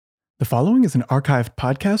The following is an archived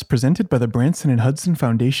podcast presented by the Branson and Hudson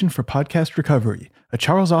Foundation for Podcast Recovery, a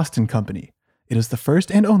Charles Austin company. It is the first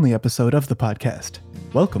and only episode of the podcast.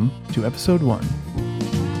 Welcome to episode 1.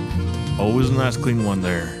 Always a nice clean one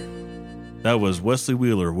there. That was Wesley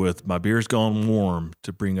Wheeler with My Beer's Gone Warm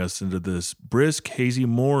to bring us into this brisk, hazy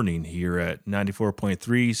morning here at 94.3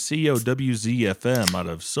 COWZ FM out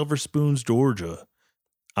of Silver Spoons, Georgia.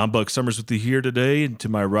 I'm Buck Summers with you here today, and to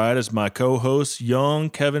my right is my co-host, young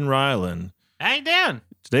Kevin Ryland. How you doing?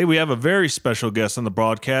 Today we have a very special guest on the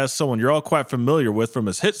broadcast, someone you're all quite familiar with from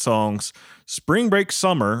his hit songs, Spring Break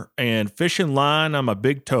Summer and Fishing Line on My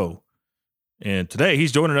Big Toe. And today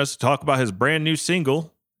he's joining us to talk about his brand new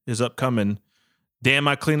single, his upcoming Damn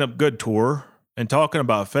I Clean Up Good tour, and talking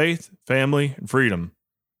about faith, family, and freedom.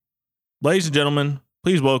 Ladies and gentlemen,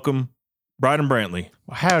 please welcome Bryden Brantley.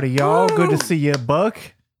 Well, howdy, y'all. Woo! Good to see you, Buck.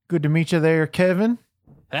 Good to meet you there, Kevin.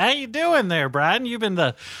 How you doing there, Bryden? You've been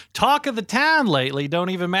the talk of the town lately. Don't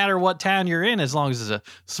even matter what town you're in as long as it's a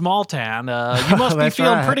small town. You must be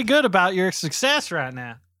feeling pretty good about your success right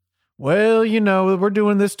now. Well, you know, we're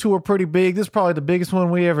doing this tour pretty big. This is probably the biggest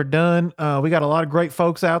one we ever done. We got a lot of great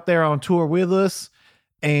folks out there on tour with us.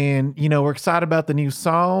 And, you know, we're excited about the new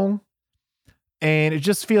song. And it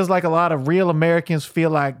just feels like a lot of real Americans feel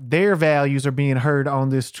like their values are being heard on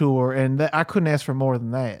this tour. And I couldn't ask for more than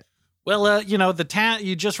that. Well, you know, the town,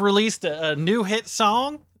 you just released a new hit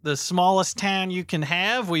song, The Smallest Town You Can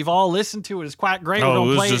Have. We've all listened to it. It's quite great. We're going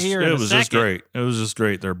to play it here in a second. It was just great. It was just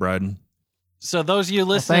great there, Bryden. So those of you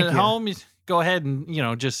listening at home, go ahead and, you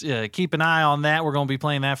know, just keep an eye on that. We're going to be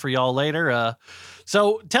playing that for y'all later.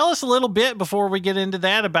 So tell us a little bit before we get into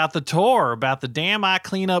that about the tour, about the Damn I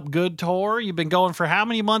Clean Up Good tour. You've been going for how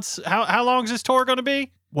many months? How long is this tour going to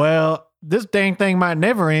be? Well, this dang thing might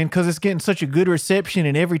never end because it's getting such a good reception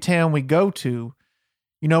in every town we go to.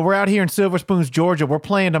 You know, we're out here in Silver Spoons, Georgia. We're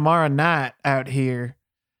playing tomorrow night out here.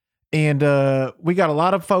 And we got a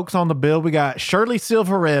lot of folks on the bill. We got Shirley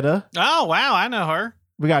Silveretta. Oh, wow. I know her.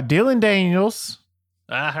 We got Dylan Daniels.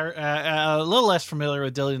 I heard a little less familiar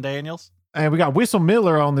with Dylan Daniels. And we got Whistle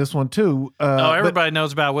Miller on this one, too. Everybody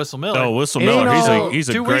knows about Whistle Miller. Oh, Whistle Miller. He's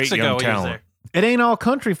a great young talent. It ain't all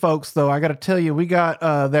country folks, though. I got to tell you, we got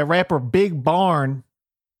that rapper Big Barn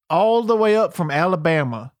all the way up from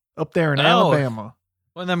Alabama, up there in Alabama.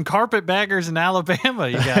 One of them carpetbaggers in Alabama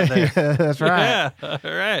you got there. Yeah, that's right. Yeah,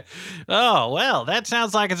 all right. Oh, well, that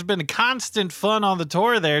sounds like it's been constant fun on the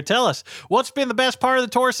tour there. Tell us, what's been the best part of the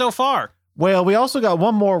tour so far? Well, we also got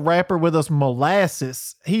one more rapper with us,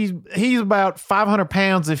 Molasses. He's about 500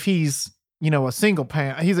 pounds if he's, you know, a single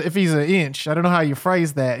pound. If he's an inch. I don't know how you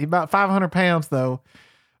phrase that. He's about 500 pounds, though.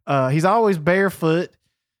 He's always barefoot.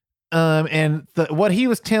 And what he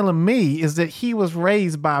was telling me is that he was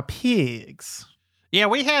raised by pigs. Yeah,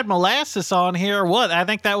 we had Molasses on here. I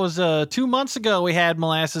think that was 2 months ago we had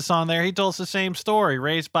Molasses on there. He told us the same story.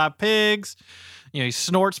 Raised by pigs. You know, he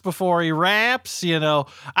snorts before he raps. You know,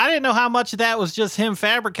 I didn't know how much of that was just him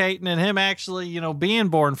fabricating and him actually, you know, being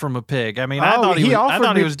born from a pig. I mean, I thought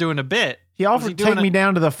he was doing a bit. He offered to take me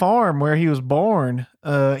down to the farm where he was born. He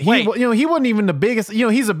wasn't even the biggest. You know,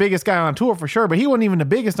 he's the biggest guy on tour for sure, but he wasn't even the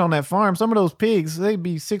biggest on that farm. Some of those pigs, they'd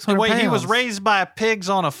be 600 pounds. Wait, he was raised by pigs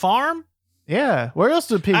on a farm? Yeah. Where else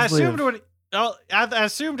do pigs live? I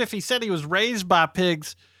assumed if he said he was raised by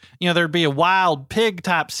pigs, you know, there'd be a wild pig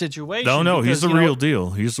type situation. No, he's the real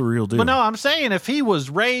deal. He's the real deal. But no, I'm saying if he was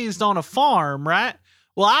raised on a farm, right?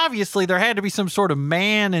 Well, obviously there had to be some sort of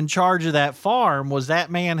man in charge of that farm. Was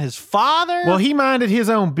that man his father? Well, he minded his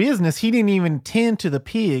own business. He didn't even tend to the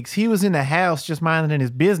pigs. He was in the house just minding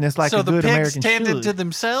his business like a good American should. So the pigs tended to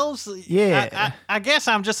themselves? Yeah. I guess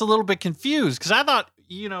I'm just a little bit confused because I thought,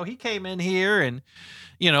 you know, he came in here and,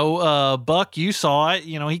 you know, Buck, you saw it.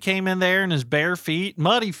 You know, he came in there in his bare feet,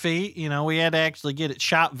 muddy feet. You know, we had to actually get it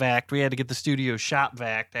shop vac. We had to get the studio shop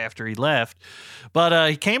vac after he left. But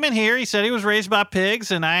he came in here. He said he was raised by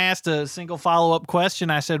pigs. And I asked a single follow-up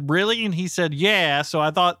question. I said, really? And he said, yeah. So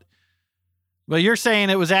I thought, well, you're saying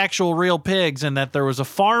it was actual real pigs and that there was a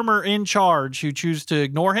farmer in charge who chose to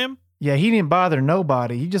ignore him? Yeah, he didn't bother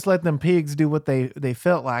nobody. He just let them pigs do what they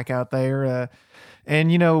felt like out there.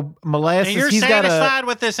 And, you know, Molasses, and you're satisfied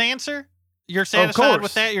with this answer? You're satisfied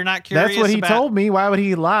with that? You're not curious? That's what he told me. Why would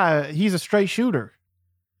he lie? He's a straight shooter.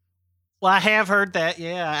 Well, I have heard that.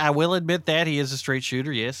 Yeah, I will admit that he is a straight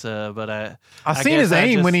shooter. Yes, but I've seen his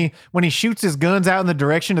aim when he shoots his guns out in the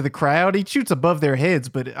direction of the crowd. He shoots above their heads,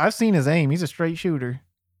 but I've seen his aim. He's a straight shooter.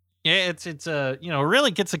 Yeah, it's you know,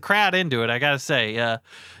 really gets the crowd into it. I gotta say,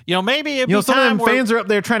 you know, maybe it'd be some of them fans are up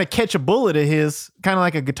there trying to catch a bullet of his, kind of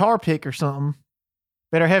like a guitar pick or something.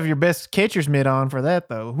 Better have your best catcher's mitt on for that,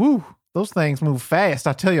 though. Woo! those things move fast.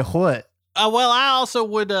 I tell you what. Well, I also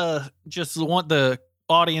would just want the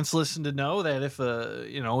audience listen to know that if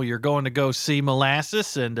you're going to go see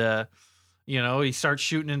Molasses and he starts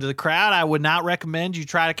shooting into the crowd, I would not recommend you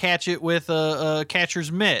try to catch it with a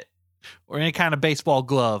catcher's mitt or any kind of baseball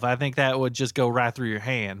glove. I think that would just go right through your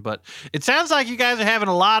hand. But it sounds like you guys are having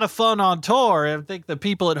a lot of fun on tour. I think the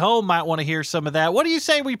people at home might want to hear some of that. What do you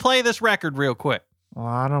say we play this record real quick? Well,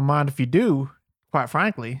 I don't mind if you do, quite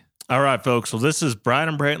frankly. All right, folks. So this is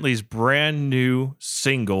Bryden Brantley's brand new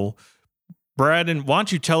single. Bryden, why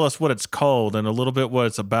don't you tell us what it's called and a little bit what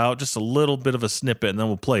it's about, just a little bit of a snippet, and then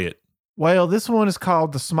we'll play it. Well, this one is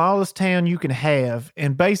called The Smallest Town You Can Have,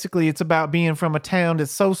 and basically it's about being from a town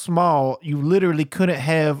that's so small you literally couldn't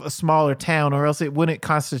have a smaller town or else it wouldn't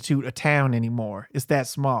constitute a town anymore. It's that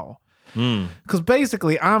small. Because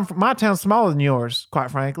basically, my town's smaller than yours,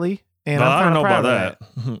 quite frankly, and I'm kind of proud of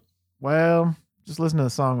that. Well, just listen to the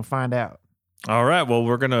song and find out. All right, well,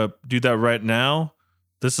 we're going to do that right now.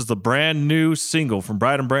 This is the brand new single from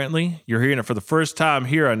Bryden Brantley. You're hearing it for the first time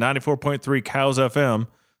here on 94.3 COWZ FM.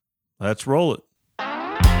 Let's roll it.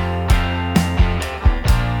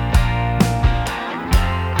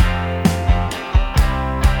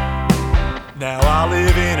 Now I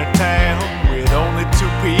live in a town with only 2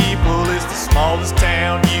 people. It's the smallest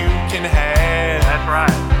town you can have. That's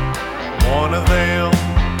right. One of them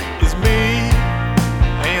is me,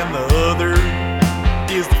 and the other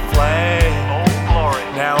is the flag. Oh, glory.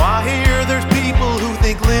 Now I hear there's people who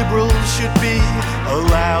think liberals should be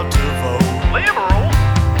allowed to vote. Liberals?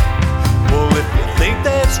 Well, if you think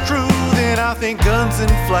that's true, then I think guns and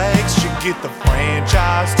flags should get the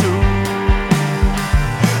franchise too.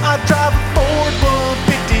 I drive a Ford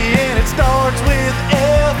 150 and it starts with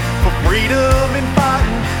F for freedom and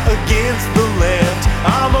fighting against the left.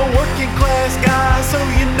 I'm a working class guy, so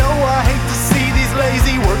you know I hate to see these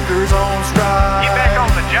lazy workers on strike. Get back on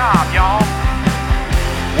the job, y'all.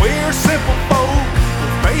 We're simple folk,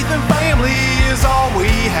 faith and family is all we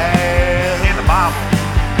have. In the Bible.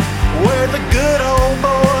 Where the good old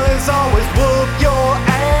boys always whoop your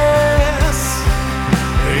ass.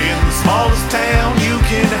 In the smallest town you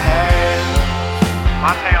can have.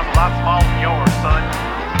 My town's a lot smaller than yours, son.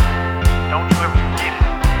 Don't you ever forget it.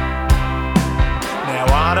 Now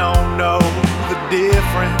I don't know the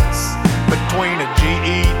difference between a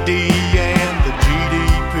GED and the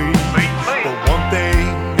GDP. But one thing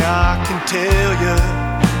I can tell you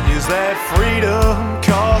is that freedom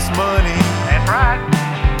costs money. That's right.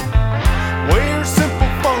 We're simple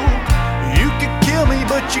folk. You could kill me,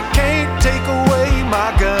 but you can't take away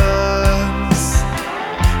my guns.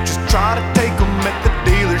 Just try to take them at the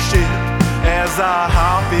dealership as I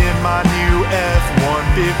hop in my new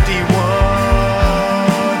F-151.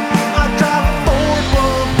 I drive a Ford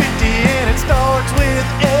 150 and it starts with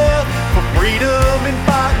F for freedom and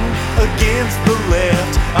fighting against the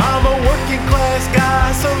left. I'm a working class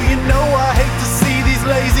guy, so you know I hate to see these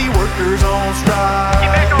lazy workers on strike.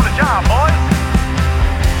 Get back on the job, boys.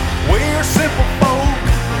 We're simple folk,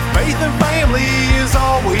 faith and family is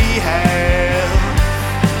all we have.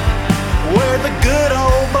 Where the good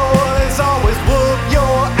old boys always whoop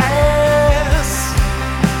your ass.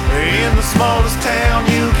 In the smallest town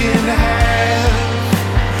you can have.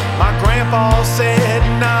 My grandpa said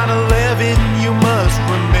 9/11 you must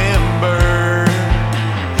remember.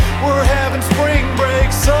 We're having spring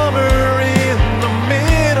break summer in the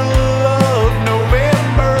middle of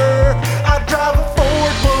November. I drive a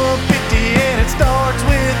Ford 150 and it starts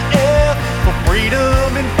with F for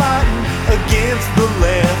freedom and fighting against the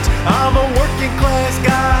left. I'm a working class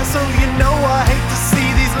guy, so you know I hate to see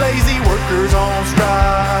these lazy workers on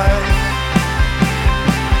strike.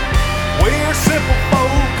 We're simple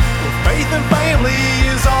folk, faith and family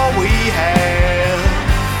is all we have.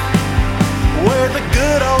 Where the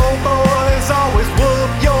good old boys always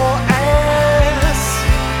whoop your ass.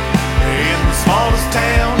 In the smallest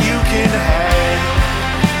town you can have.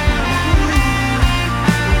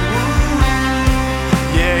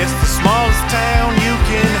 Yeah, it's the smallest town you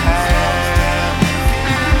can have.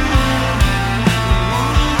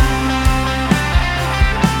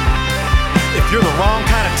 If you're the wrong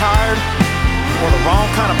kind of tired, or the wrong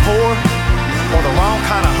kind of poor, or the wrong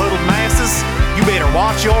kind of huddled masses, you better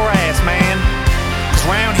watch your ass, man. 'Cause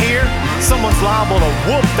around here, someone's liable to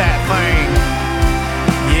whoop that thing.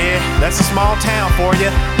 Yeah, that's a small town for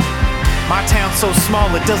you. My town's so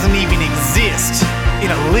small it doesn't even exist in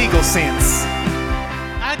a legal sense.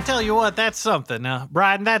 I tell you what, that's something. Now,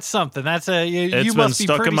 Bryden, that's something. You It's must been be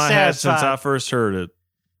stuck pretty in my head since satisfied. I first heard it.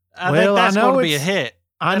 I Well, think that's I know going to be a it's- hit.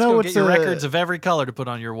 I Let's know go it's get your records of every color to put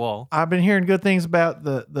on your wall. I've been hearing good things about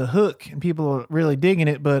the hook, and people are really digging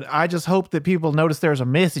it. But I just hope that people notice there's a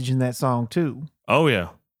message in that song too. Oh yeah,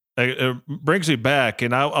 it brings me back,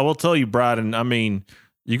 and I will tell you, Bryden. I mean,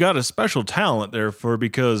 you got a special talent there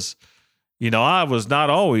because I was not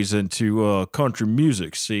always into country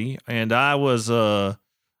music, see, and I was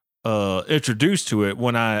introduced to it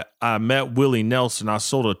when I met Willie Nelson. I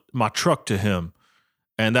sold my truck to him,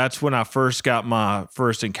 and that's when I first got my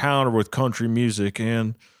first encounter with country music.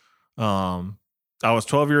 And I was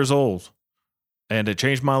 12 years old, and it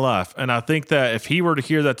changed my life. And I think that if he were to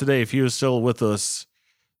hear that today, if he was still with us,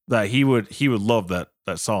 that he would love that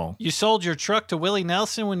song. You sold your truck to Willie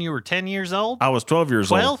Nelson when you were 10 years old? I was 12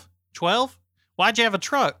 years old. 12? Why'd you have a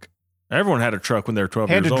truck? Everyone had a truck when they were 12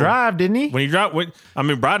 Had years to old. drive, didn't he? When you drive,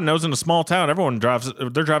 Bryden knows in a small town, everyone drives.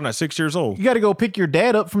 They're driving at 6 years old. You got to go pick your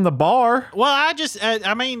dad up from the bar. Well,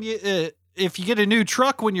 if you get a new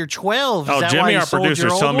truck when you're 12, is that Jimmy, why you our sold producer,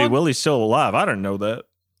 your old told me one? Willie's still alive. I didn't know that.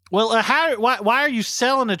 Well, why are you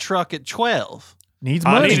selling a truck at 12? Needs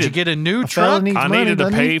I money. needed- Did you get a new A fella truck? needs I money, needed to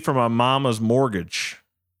doesn't pay he? for my mama's mortgage.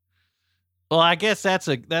 Well, I guess that's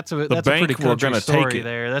a bank pretty were country gonna story take it.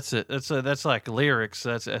 there. That's like lyrics.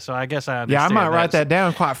 So I guess I understand. Yeah, I might write that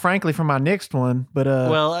down, quite frankly, for my next one. But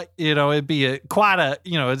Well, it'd be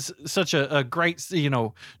it's such a great,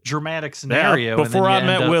 dramatic scenario. Yeah, and then before you I end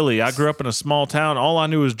met up- Willie, I grew up in a small town. All I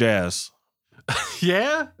knew was jazz.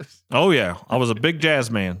 Yeah. Oh yeah, I was a big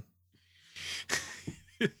jazz man.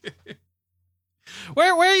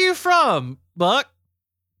 Where are you from, Buck?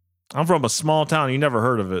 I'm from a small town. You never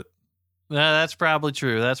heard of it. No, that's probably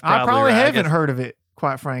true. That's I probably right. haven't guess- heard of it,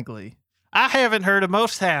 quite frankly. I haven't heard of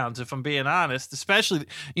most towns, if I'm being honest. Especially,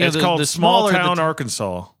 It's the, called the Small smaller the Town, t-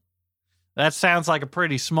 Arkansas. That sounds like a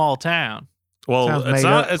pretty small town. Well, Sounds it's made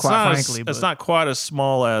not. up, It's quite not. frankly, It's but- not quite as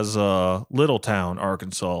small as Little Town,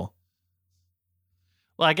 Arkansas.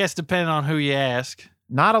 Well, I guess depending on who you ask.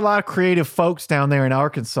 Not a lot of creative folks down there in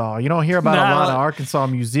Arkansas. You don't hear about No. a lot of Arkansas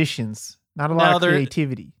musicians. Not a lot No, of they're-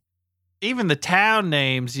 creativity. Even the town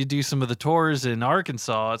names, you do some of the tours in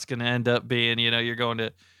Arkansas, it's going to end up being, you're going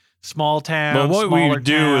to small town, Well, what we smaller would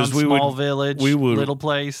do town, is we small would- village, we would- little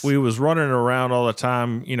place. We was running around all the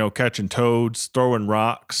time, catching toads, throwing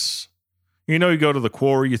rocks. You go to the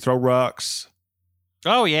quarry, you throw rocks.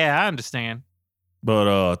 Oh, yeah, I understand.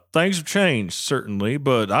 But things have changed, certainly.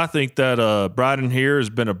 But I think that Bryden here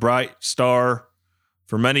has been a bright star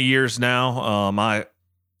for many years now. I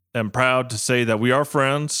am proud to say that we are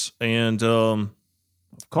friends. And, Of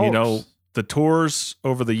course. the tours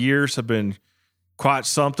over the years have been quite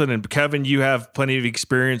something. And Kevin, you have plenty of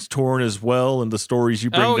experience touring as well. And the stories you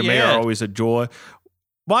bring Oh, to me yeah. are always a joy.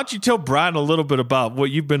 Why don't you tell Bryden a little bit about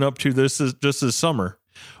what you've been up to just this summer?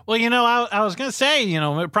 Well, I was going to say,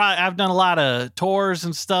 I've done a lot of tours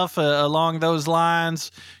and stuff along those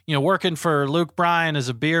lines, working for Luke Bryan as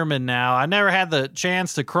a beerman now. I never had the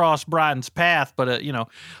chance to cross Bryden's path, but,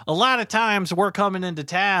 a lot of times we're coming into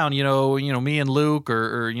town, me and Luke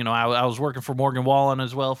or I was working for Morgan Wallen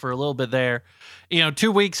as well for a little bit there.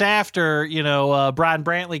 2 weeks after, Bryden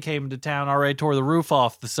Brantley came to town, already tore the roof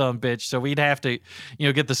off the sumbitch, so we'd have to,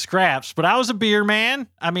 get the scraps. But I was a beer man.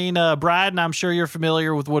 I mean, Bryden, I'm sure you're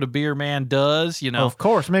familiar with what a beer man does, Of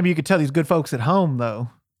course. Maybe you could tell these good folks at home, though.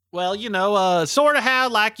 Well, sort of how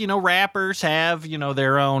rappers have,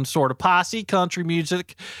 their own sort of posse. Country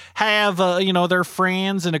music have, their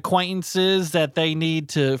friends and acquaintances that they need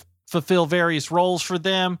to fulfill various roles for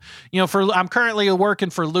them. I'm currently working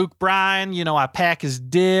for Luke Bryan. I pack his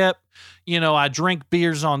dip. I drink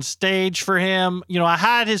beers on stage for him. I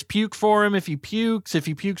hide his puke for him if he pukes. If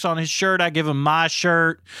he pukes on his shirt, I give him my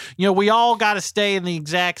shirt. We all got to stay in the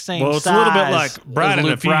exact same Well, it's size a little bit like as Bryden. A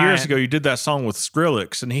Luke few years Bryan. ago, you did that song with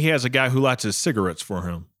Skrillex, and he has a guy who lights his cigarettes for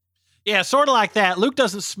him. Yeah, sort of like that. Luke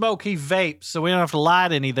doesn't smoke, he vapes, so we don't have to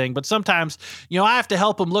light anything. But sometimes, I have to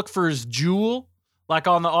help him look for his jewel. Like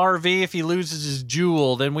on the RV, if he loses his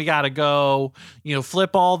jewel, then we got to go,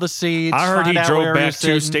 flip all the seats. I heard find he out drove where back he's 2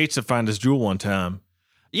 sitting. states to find his jewel one time.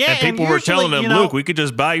 Yeah, And people were usually, telling him, Luke, we could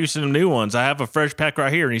just buy you some new ones. I have a fresh pack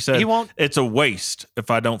right here. And he said, He won't- it's a waste if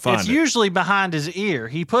I don't find It's it. usually behind his ear.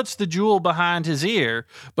 He puts the jewel behind his ear,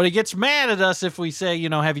 but he gets mad at us if we say,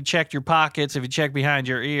 have you checked your pockets? Have you checked behind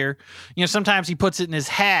your ear? Sometimes he puts it in his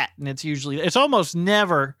hat, and it's almost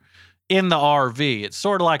never in the RV. It's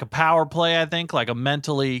sort of like a power play, I think, like a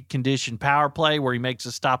mentally conditioned power play where he makes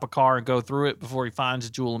us stop a car and go through it before he finds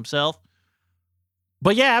the jewel himself.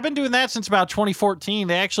 But yeah, I've been doing that since about 2014.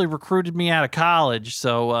 They actually recruited me out of college.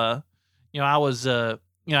 So, I was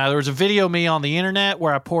there was a video of me on the internet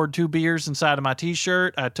where I poured 2 beers inside of my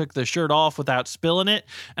t-shirt. I took the shirt off without spilling it,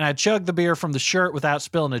 and I chugged the beer from the shirt without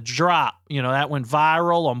spilling a drop. That went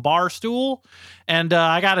viral on Barstool. And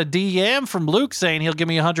I got a DM from Luke saying he'll give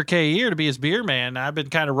me $100K a year to be his beer man. I've been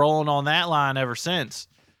kind of rolling on that line ever since.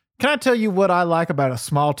 Can I tell you what I like about a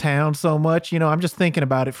small town so much? I'm just thinking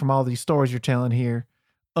about it from all these stories you're telling here.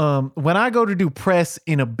 When I go to do press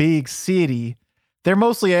in a big city, they're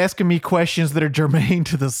mostly asking me questions that are germane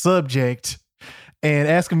to the subject and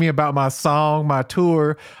asking me about my song, my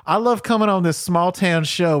tour. I love coming on this small town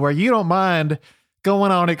show where you don't mind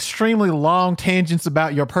going on extremely long tangents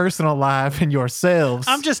about your personal life and yourselves.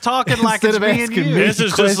 I'm just talking like it's me and you. This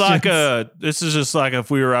is just like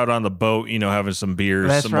if we were out on the boat, having some beers,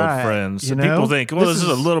 That's some right. old friends. People think, well, this is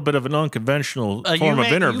a little bit of an unconventional form of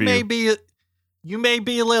interview. You may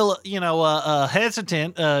be a little,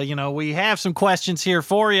 hesitant. We have some questions here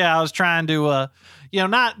for you. I was trying to,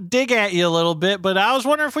 not dig at you a little bit, but I was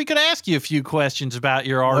wondering if we could ask you a few questions about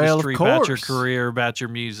your artistry, about your career, about your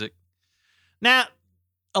music. Now,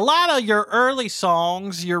 a lot of your early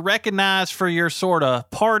songs, you're recognized for your sort of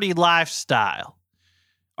party lifestyle.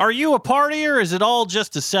 Are you a partier, or is it all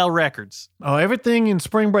just to sell records? Oh, everything in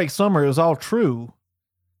Spring Break Summer is all true.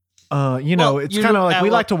 It's kind of like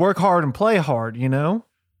we like to work hard and play hard, Right.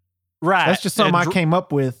 That's just something I came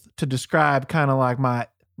up with to describe kind of like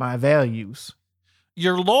my values.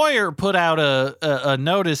 Your lawyer put out a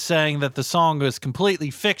notice saying that the song was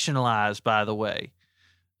completely fictionalized, by the way.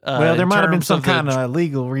 Well, there might have been some kind of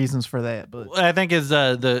legal reasons for that, but I think it's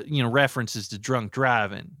the references to drunk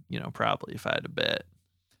driving. Probably if I had to bet.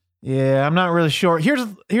 Yeah, I'm not really sure. Here's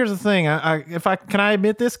the thing. Can I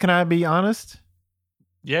admit this? Can I be honest?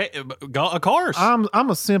 Yeah, of course. I'm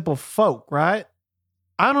a simple folk, right?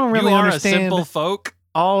 I don't really understand a simple folk.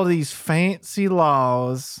 All these fancy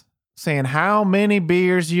laws saying how many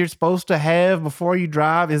beers you're supposed to have before you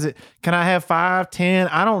drive. Can I have 5, 10?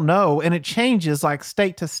 I don't know. And it changes like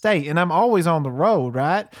state to state. And I'm always on the road,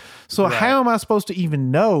 right? So how am I supposed to even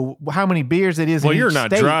know how many beers it is? Well, you're not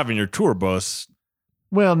driving your tour bus.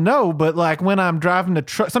 Well, no, but like when I'm driving the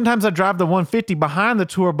truck, sometimes I drive the 150 behind the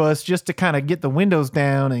tour bus just to kind of get the windows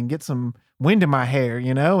down and get some wind in my hair,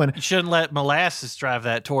 And you shouldn't let Molasses drive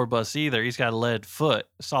that tour bus either. He's got a lead foot.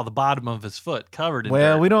 I saw the bottom of his foot covered in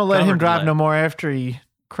dirt. We don't let him drive no more after he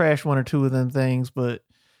crashed 1 or 2 of them things. But,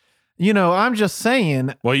 I'm just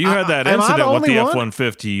saying. Well, you had that incident with the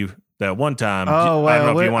F-150 that one time. Oh,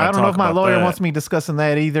 well, I don't know if my lawyer wants me discussing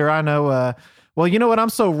that either. I know. Well, you know what? I'm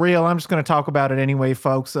so real. I'm just going to talk about it anyway,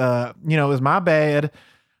 folks. It was my bad.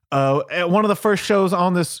 At one of the first shows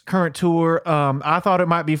on this current tour, I thought it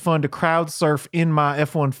might be fun to crowd surf in my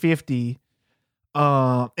F-150.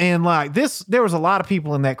 And like this, there was a lot of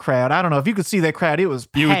people in that crowd. I don't know if you could see that crowd. It was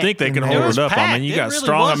packed. You would think they could hold it up. Packed. I mean, you got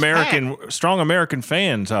really strong American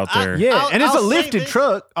fans out there. And it's a lifted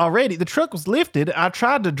truck already. The truck was lifted. I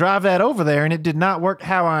tried to drive that over there, and it did not work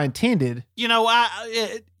how I intended. A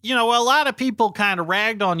lot of people kind of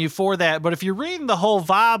ragged on you for that, but if you're reading the whole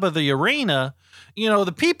vibe of the arena,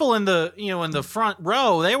 the people in the front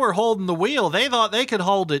row, they were holding the wheel. They thought they could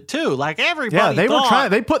hold it too. Like everybody. Yeah, they were trying.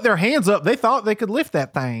 They put their hands up. They thought they could lift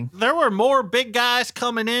that thing. There were more big guys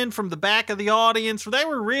coming in from the back of the audience. They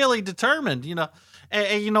were really determined.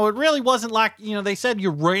 It really wasn't like, they said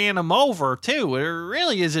you ran them over too. It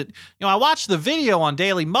really isn't. I watched the video on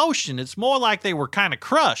Daily Motion. It's more like they were kind of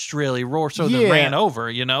crushed, really, than ran over.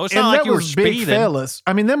 It's not like you were speeding. Big fellas.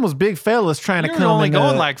 I mean, them was big fellas trying to come. Only and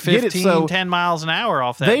going like 15, 10 miles an hour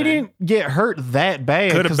off that. They didn't get hurt that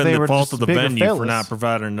bad. Could have been the fault of the venue fellas. For not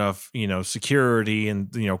providing enough, security,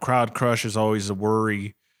 and crowd crush is always a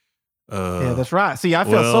worry. Yeah, that's right. See, I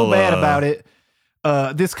felt so bad about it.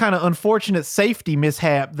 This kind of unfortunate safety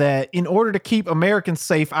mishap that in order to keep Americans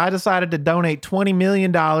safe, I decided to donate $20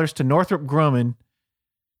 million to Northrop Grumman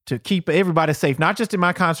to keep everybody safe, not just at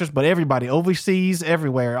my concerts, but everybody overseas,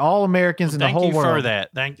 everywhere, all Americans in the whole world. Thank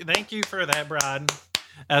you for that. Thank you for that, Bryden.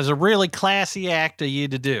 As a really classy act of you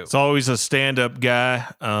to do. It's always a stand-up guy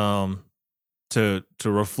to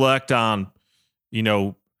reflect on,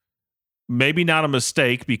 maybe not a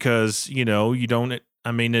mistake because, you don't.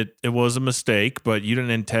 I mean, it was a mistake, but you didn't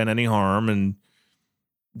intend any harm. And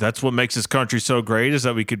that's what makes this country so great is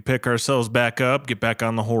that we could pick ourselves back up, get back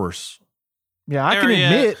on the horse. Yeah, I can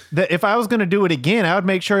admit that if I was going to do it again, I would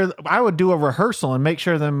make sure I would do a rehearsal and make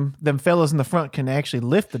sure them fellas in the front can actually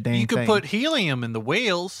lift the damn thing. You could put helium in the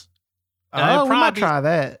wheels. Oh, we might try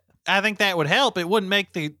that. I think that would help. It wouldn't make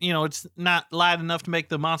it's not light enough to make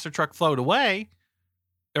the monster truck float away.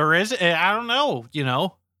 Or is it? I don't know,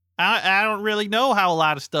 I don't really know how a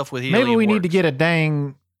lot of stuff with helium Maybe we works. need to get a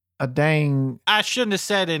dang a dang. I shouldn't have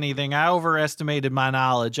said anything. I overestimated my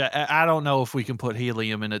knowledge. I don't know if we can put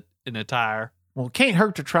helium in a tire. Well, it can't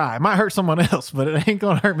hurt to try. It might hurt someone else, but it ain't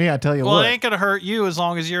going to hurt me, I tell you well, what. It ain't going to hurt you as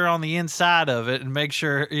long as you're on the inside of it and make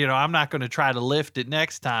sure, I'm not going to try to lift it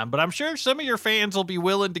next time. But I'm sure some of your fans will be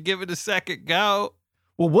willing to give it a second go.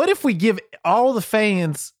 Well, what if we give all the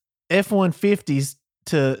fans F-150s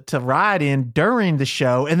to ride in during the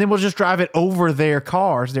show, and then we'll just drive it over their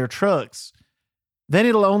cars, their trucks? Then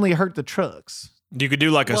it'll only hurt the trucks. You could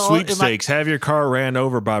do like a sweepstakes. Have your car ran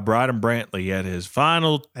over by Bryden Brantley at his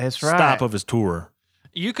final stop of his tour.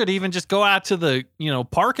 You could even just go out to the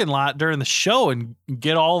parking lot during the show and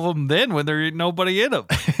get all of them then when there ain't nobody in them.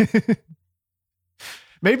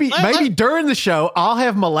 Maybe during the show, I'll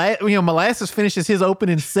have Molasses finishes his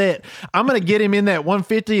opening set. I'm going to get him in that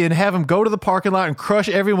 150 and have him go to the parking lot and crush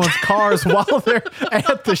everyone's cars while they're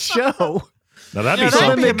at the show. Now that'd be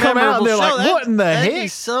something. Then they come out and they're like, "What in the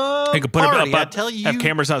heck?" They could put it up. I tell you, have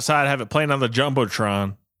cameras outside, have it playing on the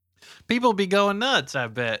jumbotron. People be going nuts, I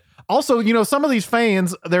bet. Also, some of these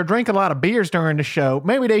fans, they're drinking a lot of beers during the show.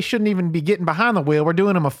 Maybe they shouldn't even be getting behind the wheel. We're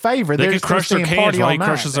doing them a favor. They could crush their cans while he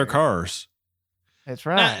crushes their cars. That's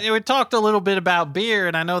right. Now, we talked a little bit about beer,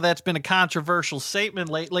 and I know that's been a controversial statement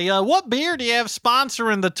lately. What beer do you have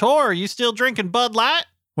sponsoring the tour? Are you still drinking Bud Light?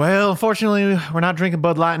 Well, unfortunately, we're not drinking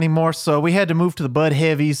Bud Light anymore, so we had to move to the Bud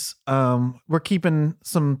Heavies. We're keeping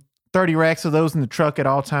some 30 racks of those in the truck at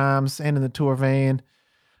all times and in the tour van.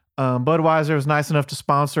 Budweiser was nice enough to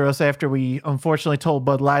sponsor us after we unfortunately told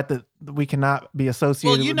Bud Light that we cannot be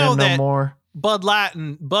associated with them no more. Bud Light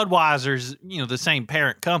and Budweiser's, the same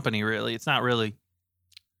parent company, really. It's not really.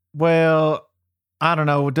 Well, I don't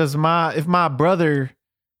know. If my brother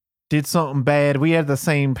did something bad, we had the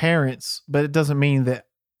same parents, but it doesn't mean that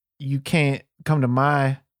you can't come to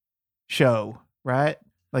my show, right?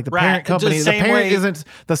 Like the parent company, the parent isn't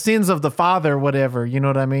the sins of the father, whatever. You know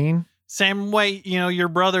what I mean? Same way, your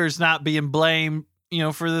brother's not being blamed,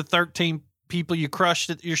 for the 13 people you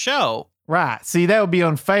crushed at your show. Right. See, that would be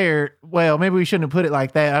unfair. Well, maybe we shouldn't have put it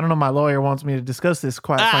like that. I don't know. My lawyer wants me to discuss this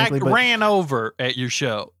quite frankly. But ran over at your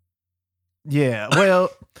show. Yeah.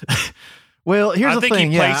 Well, here's the thing. I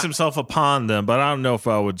think he placed himself upon them, but I don't know if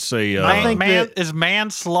I would say. Is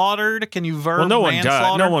manslaughtered? Can you verb? Well, no one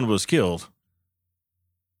died. No one was killed.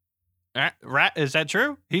 Right? Is that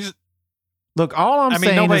true? Look, all I'm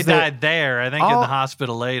saying nobody is that died there. I think in the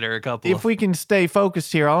hospital later, a couple. If we can stay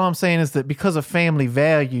focused here, all I'm saying is that because of family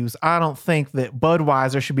values, I don't think that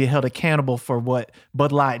Budweiser should be held accountable for what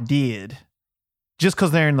Bud Light did, just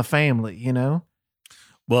because they're in the family,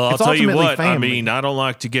 Well, I'll tell you what. Family. I don't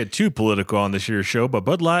like to get too political on this year's show, but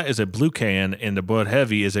Bud Light is a blue can and the Bud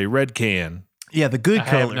Heavy is a red can. Yeah, the good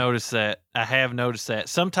color. I have noticed that.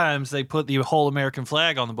 Sometimes they put the whole American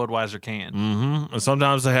flag on the Budweiser can. Mm-hmm. And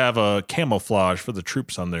sometimes they have a camouflage for the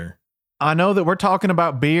troops on there. I know that we're talking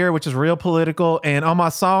about beer, which is real political, and on my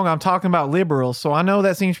song, I'm talking about liberals, so I know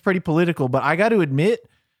that seems pretty political, but I got to admit,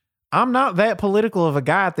 I'm not that political of a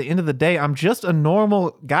guy at the end of the day. I'm just a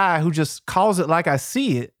normal guy who just calls it like I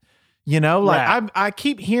see it. Right. I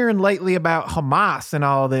keep hearing lately about Hamas and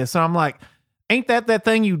all this, and I'm like, ain't that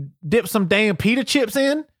thing you dip some damn pita chips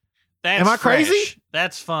in? Am I crazy?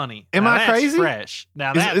 That's funny. Am I crazy? Fresh.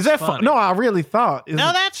 Now is that funny. No, I really thought.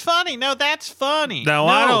 That's funny. No, that's funny. No,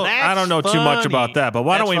 I don't know too much about that. But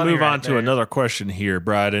why don't we move on to another question here,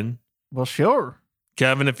 Bryden? Well, sure,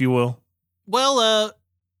 Kevin, if you will. Well,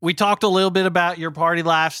 we talked a little bit about your party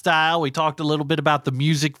lifestyle. We talked a little bit about the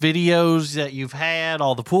music videos that you've had,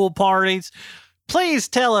 all the pool parties. Please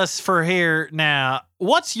tell us for here now,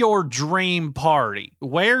 what's your dream party?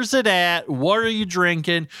 Where's it at? What are you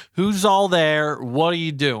drinking? Who's all there? What are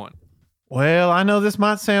you doing? Well, I know this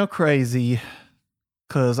might sound crazy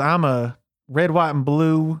because I'm a red, white, and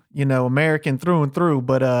blue, American through and through.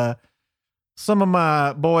 But some of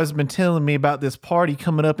my boys have been telling me about this party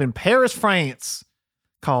coming up in Paris, France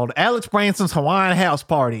called Alex Branson's Hawaiian House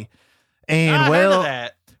Party. And I heard of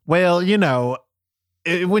that. Well,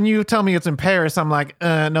 when you tell me it's in Paris, I'm like,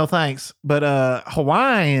 no thanks. But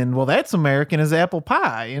Hawaiian, well, that's American as apple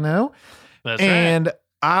pie, That's and right.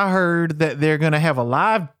 I heard that they're gonna have a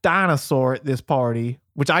live dinosaur at this party,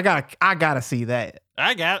 which I gotta see that.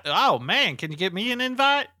 Oh man, can you get me an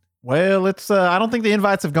invite? Well, it's I don't think the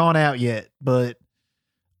invites have gone out yet, but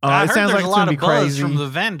I it heard sounds like it's gonna be crazy from the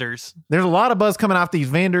vendors. There's a lot of buzz coming off these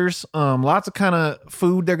vendors. Lots of kind of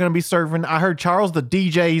food they're going to be serving. I heard Charles, the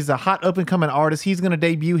DJ, he's a hot up and coming artist. He's going to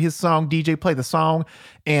debut his song. DJ play the song,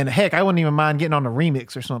 and heck, I wouldn't even mind getting on the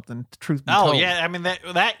remix or something. Truth be told. Yeah, I mean that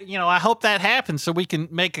I hope that happens so we can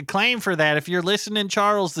make a claim for that. If you're listening,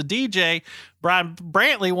 Charles, the DJ, Brian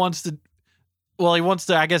Brantley wants to. Well, he wants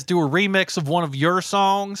to, I guess, do a remix of one of your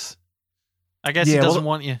songs. I guess he doesn't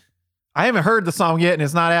want you. I haven't heard the song yet, and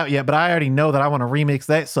it's not out yet, but I already know that I want to remix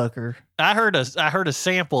that sucker. I heard a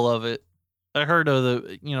sample of it. I heard of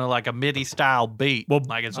the, like a MIDI style beat. Well,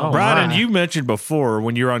 like it's Bryden, my. you mentioned before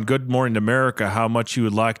when you were on Good Morning America how much you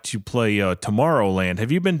would like to play Tomorrowland.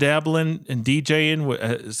 Have you been dabbling in DJing?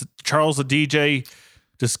 Has Charles the DJ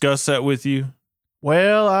discussed that with you?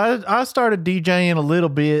 Well, I started DJing a little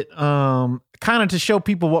bit, kind of to show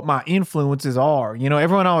people what my influences are.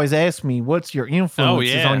 Everyone always asks me, what's your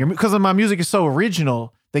influences on your, because my music is so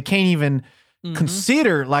original, they can't even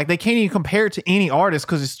consider, like they can't even compare it to any artist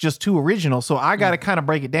because it's just too original. So I got to kind of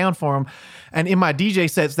break it down for them. And in my DJ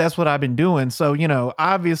sets, that's what I've been doing. So,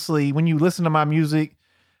 obviously when you listen to my music,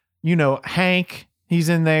 Hank, he's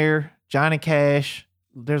in there, Johnny Cash,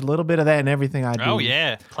 there's a little bit of that in everything I do. Oh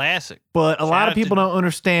yeah, classic. But a lot of people don't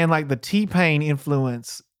understand like the T-Pain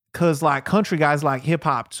influence because like country guys like hip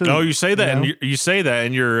hop too. Oh, you say that, and you say that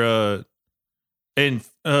in your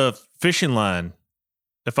fishing line.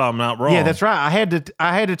 If I'm not wrong. Yeah, that's right. I had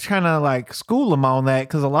to kind of like school them on that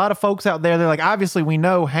because a lot of folks out there, they're like, obviously we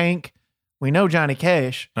know Hank, we know Johnny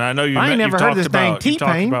Cash. I know I ain't never heard this dang You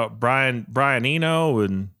talked T-Pain. about Brian Eno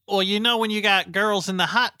and. Well, when you got girls in the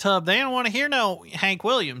hot tub, they don't want to hear no Hank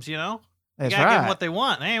Williams. That's you gotta right. give them what they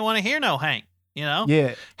want. They ain't want to hear no Hank.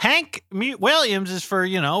 Yeah. Hank Williams is for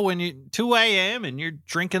when you 2 a.m. and you're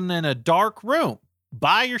drinking in a dark room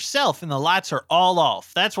by yourself and the lights are all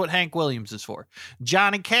off. That's what Hank Williams is for.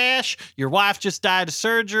 Johnny Cash, your wife just died of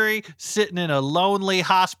surgery, sitting in a lonely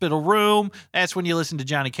hospital room. That's when you listen to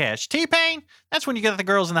Johnny Cash. T-Pain, that's when you got the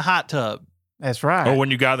girls in the hot tub. That's right. Or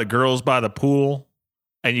when you got the girls by the pool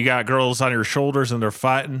and you got girls on your shoulders and they're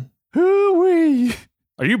fighting. Hoo-wee.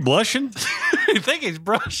 Are you blushing? I think he's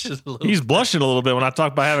brushing a little. He's blushing a little bit when I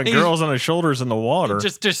talk about having girls on his shoulders in the water.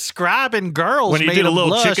 Just describing girls. When he made did a him little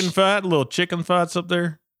blush. chicken fights up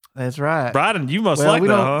there. That's right. Bryden, you must Well, like we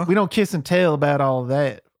that, don't huh? we don't kiss and tell about all of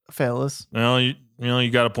that, fellas. Well, you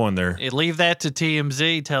got a point there. Leave that to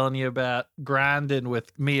TMZ telling you about grinding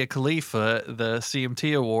with Mia Khalifa at the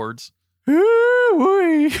CMT Awards.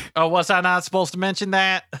 Hoo-wee. Oh, was I not supposed to mention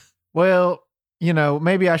that? Well,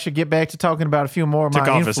 maybe I should get back to talking about a few more of Took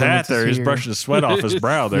my off his hat there. He's here. brushing the sweat off his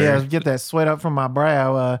brow there. Yeah, get that sweat up from my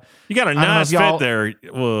brow. You got a I don't know nice if y'all- fit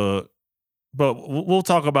there. But we'll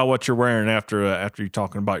talk about what you're wearing after you're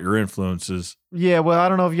talking about your influences. Yeah, well, I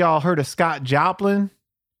don't know if y'all heard of Scott Joplin.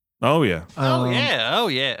 Oh, yeah. Oh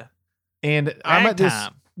yeah. And I met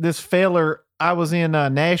Ragtime. this feller. I was in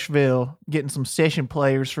Nashville getting some session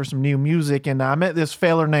players for some new music, and I met this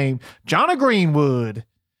feller named Johnny Greenwood.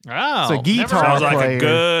 Oh, It's a guitar Sounds like player. a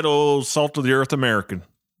good old salt of the earth American.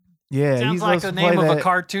 Yeah, Sounds he's like supposed the to play name of a that.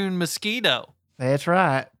 cartoon mosquito. That's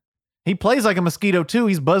right. He plays like a mosquito too.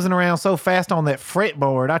 He's buzzing around so fast on that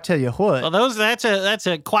fretboard. I tell you what. Well, that's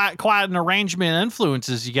a quite an arrangement of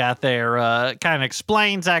influences you got there. Kind of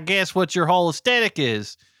explains, I guess, what your whole aesthetic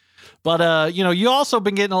is. But you also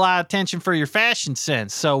been getting a lot of attention for your fashion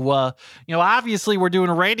sense. So obviously we're doing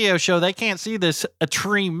a radio show. They can't see this a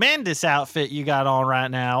tremendous outfit you got on right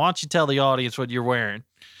now. Why don't you tell the audience what you're wearing?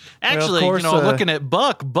 Actually, course, looking at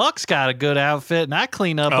Buck's got a good outfit, and I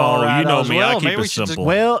clean up all right. you know as me. well. I keep Maybe it we should simple.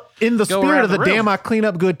 Well, in the Go spirit around of the the room. Damn I Clean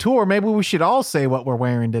Up Good tour, maybe we should all say what we're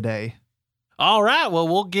wearing today. All right. Well,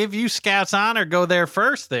 we'll give you Scout's honor. Go there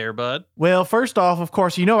first there, bud. Well, first off, of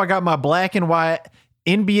course, I got my black and white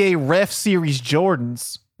NBA Ref Series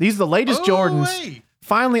Jordans. These are the latest Jordans, Ooh-wee.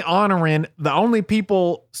 finally honoring the only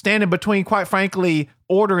people standing between, quite frankly,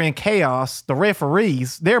 order and chaos, the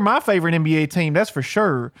referees. They're my favorite NBA team, that's for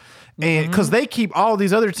sure. And because they keep all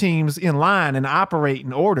these other teams in line and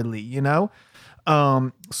operating orderly,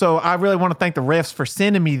 So I really want to thank the refs for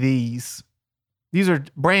sending me these. These are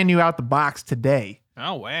brand new out the box today.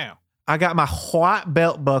 Oh, wow. I got my white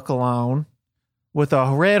belt buckle on with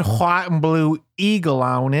a red, white, and blue eagle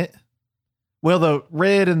on it. Well, the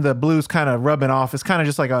red and the blue's kind of rubbing off. It's kind of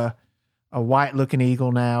just like a white looking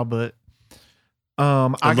eagle now, but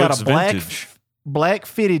I got a black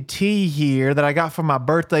fitted tee here that I got for my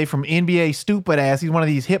birthday from NBA Stupid Ass. He's one of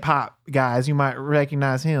these hip hop guys. You might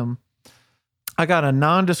recognize him. I got a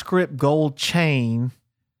nondescript gold chain,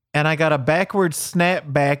 and I got a backwards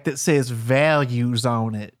snapback that says values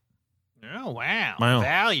on it. Oh, wow. Wow.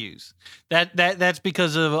 Values. That's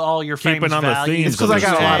because of all your Keeping famous on the values. themes It's because I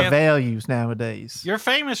got a Yeah. lot of values nowadays. You're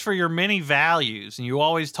famous for your many values, and you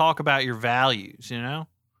always talk about your values,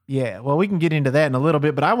 Yeah, well, we can get into that in a little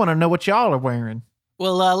bit, but I want to know what y'all are wearing.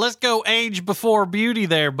 Well, let's go age before beauty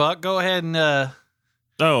there, Buck. Go ahead and Oh,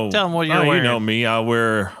 tell them what you're you wearing. know me.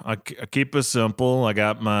 I keep it simple. I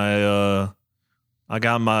got my I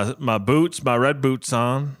got my boots, my red boots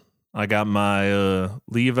on. I got my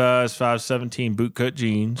Levi's 517 bootcut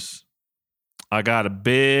jeans. I got a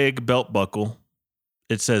big belt buckle.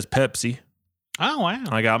 It says Pepsi. Oh, wow.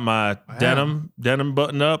 I got my denim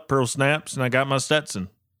button up, pearl snaps, and I got my Stetson.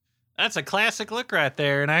 That's a classic look right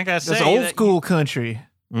there. And I got to say, That's old school country.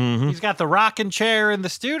 Mm-hmm. He's got the rocking chair in the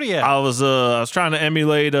studio. I was trying to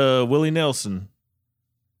emulate Willie Nelson.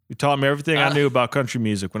 He taught me everything I knew about country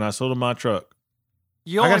music when I sold him my truck.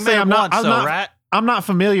 You only met him once, though, right? I'm not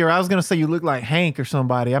familiar. I was going to say you look like Hank or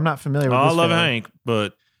somebody. I'm not familiar with this I love fella. Hank,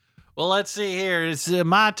 but... Well, let's see here. It's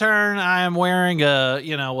my turn. I am wearing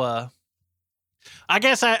I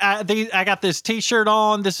guess I got this T-shirt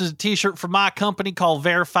on. This is a T-shirt from my company called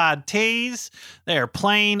Verified Tees. They are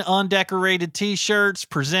plain, undecorated T-shirts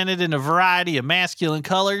presented in a variety of masculine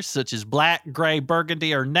colors, such as black, gray,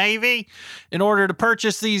 burgundy, or navy. In order to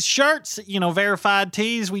purchase these shirts, Verified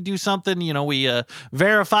Tees, we do something, we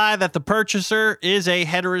verify that the purchaser is a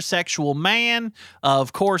heterosexual man.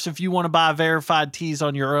 Of course, if you want to buy Verified Tees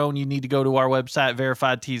on your own, you need to go to our website,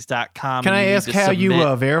 verifiedtees.com. Can I ask how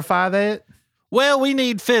you verify that? Well, we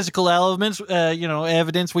need physical elements,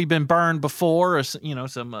 evidence we've been burned before, or,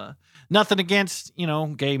 some, nothing against,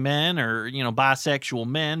 gay men or, bisexual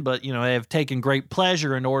men, but, they have taken great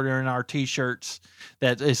pleasure in ordering our T-shirts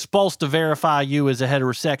that is supposed to verify you as a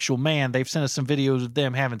heterosexual man. They've sent us some videos of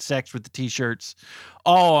them having sex with the T-shirts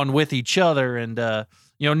on with each other. And,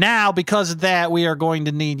 now because of that, we are going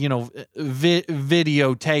to need,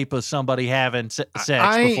 videotape of somebody having sex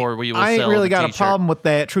before we will sell. I ain't really got t-shirt. a problem with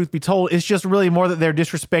that, truth be told. It's just really more that they're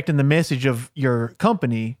disrespecting the message of your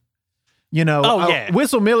company.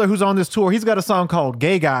 Whistle Miller, who's on this tour, he's got a song called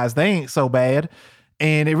Gay Guys. They ain't so bad.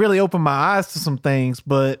 And it really opened my eyes to some things.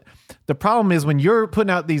 But the problem is when you're putting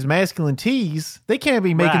out these masculine tees, they can't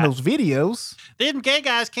be making those videos. Then gay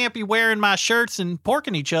guys can't be wearing my shirts and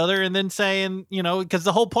porking each other and then saying, because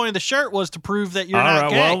the whole point of the shirt was to prove that you're not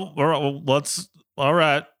gay. All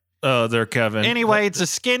right, there, Kevin. Anyway, it's a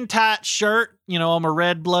skin tight shirt. I'm a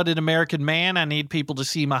red-blooded American man. I need people to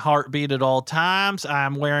see my heartbeat at all times.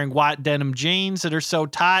 I'm wearing white denim jeans that are so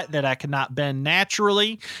tight that I cannot bend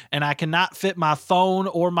naturally, and I cannot fit my phone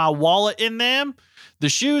or my wallet in them. The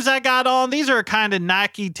shoes I got on, these are a kind of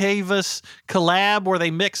Nike Tavis collab where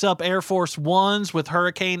they mix up Air Force Ones with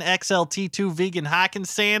Hurricane XLT2 vegan hiking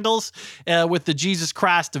sandals with the Jesus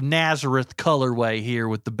Christ of Nazareth colorway here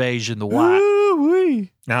with the beige and the white. Ooh-wee.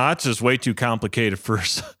 Now, that's just way too complicated for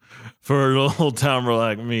an old timer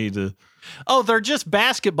like me to... Oh, they're just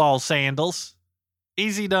basketball sandals.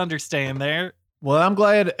 Easy to understand there. Well, I'm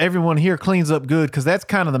glad everyone here cleans up good because that's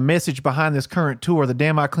kind of the message behind this current tour, the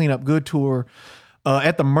Damn I Clean Up Good tour.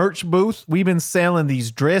 At the merch booth, we've been selling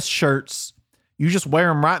these dress shirts. You just wear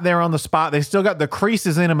them right there on the spot. They still got the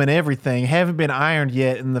creases in them and everything. Haven't been ironed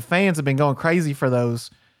yet, and the fans have been going crazy for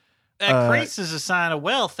those. That crease is a sign of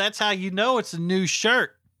wealth. That's how you know it's a new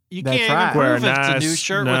shirt. You That's can't right. even prove it's a new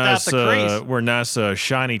shirt without the crease. Wear nice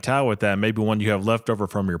shiny tie with that. Maybe one you have left over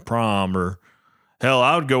from your prom, or hell,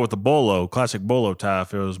 I would go with the bolo, classic bolo tie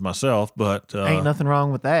if it was myself. But ain't nothing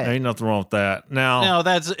wrong with that. Ain't nothing wrong with that. Now,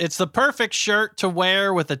 no, it's the perfect shirt to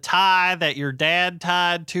wear with a tie that your dad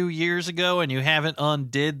tied 2 years ago, and you haven't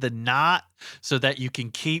undid the knot so that you can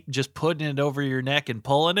keep just putting it over your neck and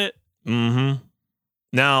pulling it. Mm-hmm.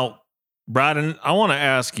 Now, Bryden, I want to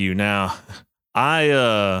ask you now.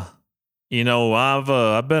 I've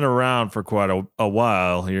been around for quite a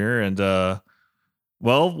while here, and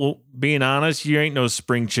well, being honest, you ain't no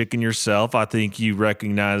spring chicken yourself. I think you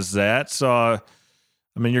recognize that. So,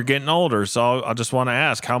 you're getting older. So I just want to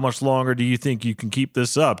ask, how much longer do you think you can keep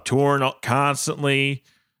this up? Touring constantly,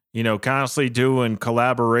 constantly doing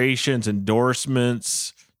collaborations,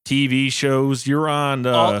 endorsements, TV shows. You're on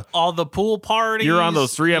all the pool parties. You're on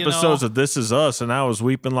those 3 episodes of This Is Us, and I was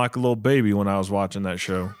weeping like a little baby when I was watching that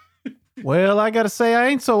show. Well, I got to say, I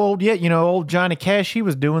ain't so old yet. Old Johnny Cash, he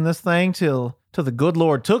was doing this thing till the good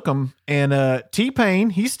Lord took him. And T-Pain,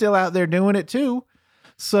 he's still out there doing it too.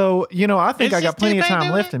 So, I think I got plenty of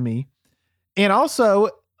time left in me. And also,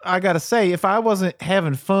 I got to say, if I wasn't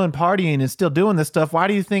having fun partying and still doing this stuff, why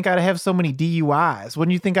do you think I'd have so many DUIs?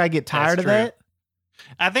 Wouldn't you think I'd get tired of that?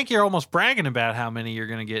 I think you're almost bragging about how many you're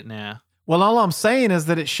going to get now. Well, all I'm saying is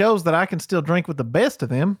that it shows that I can still drink with the best of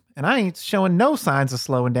them, and I ain't showing no signs of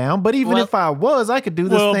slowing down. But even if I was, I could do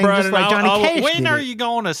this thing Bryden, just like Johnny Cash did. When are you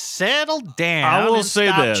going to settle down I will and say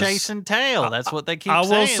stop this. chasing tail? That's what they keep saying.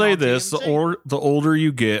 I will say this. TMZ. The older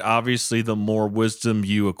you get, obviously, the more wisdom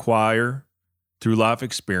you acquire through life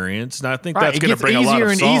experience. And I think that's going to bring a lot of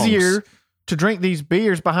songs. It's easier to drink these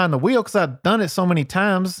beers behind the wheel because I've done it so many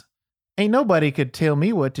times. Ain't nobody could tell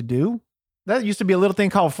me what to do. That used to be a little thing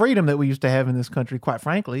called freedom that we used to have in this country, quite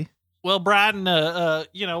frankly. Well, Bryden,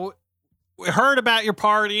 we heard about your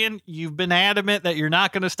partying. You've been adamant that you're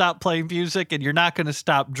not going to stop playing music and you're not going to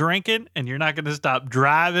stop drinking and you're not going to stop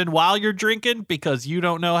driving while you're drinking because you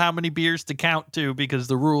don't know how many beers to count to because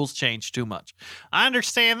the rules change too much. I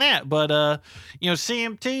understand that, but,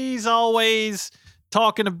 CMT's always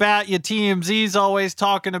talking about you. TMZ's always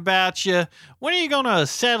talking about you. When are you going to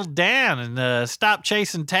settle down and stop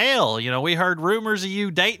chasing tail? We heard rumors of you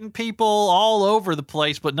dating people all over the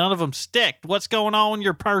place, but none of them stick. What's going on in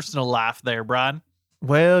your personal life there, Brian?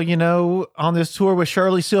 Well, on this tour with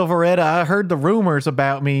Shirley Silveretta, I heard the rumors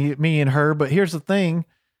about me and her, but here's the thing.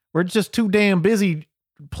 We're just too damn busy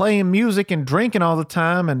playing music and drinking all the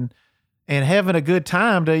time and having a good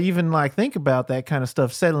time to even think about that kind of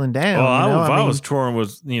stuff settling down. Well, if I was touring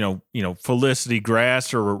with, Felicity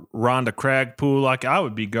Grass or Rhonda Cragpool, I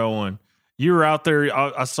would be going. You were out there.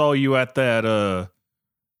 I saw you at that.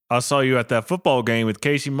 I saw you at that football game with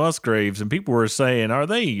Casey Musgraves, and people were saying, "Are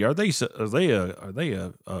they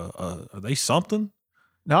something?"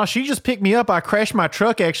 No, she just picked me up. I crashed my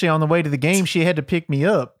truck actually on the way to the game. She had to pick me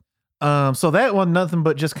up. So that wasn't nothing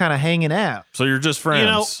but just kind of hanging out. So you're just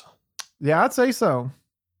friends. Yeah, I'd say so.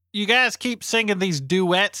 You guys keep singing these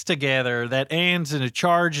duets together that ends in a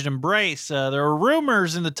charged embrace. There are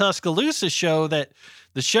rumors in the Tuscaloosa show that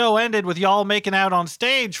the show ended with y'all making out on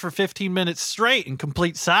stage for 15 minutes straight in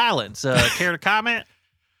complete silence. Care to comment?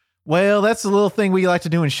 Well, that's a little thing we like to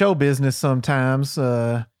do in show business sometimes.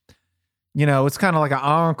 It's kind of like an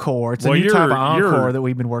encore. It's a new type of encore that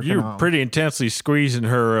we've been working on. You're pretty intensely squeezing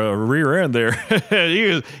her rear end there.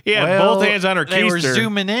 He had both hands on her keister. They were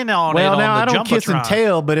zooming in on it. Well, now I don't kiss and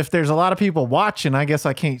tell, but if there's a lot of people watching, I guess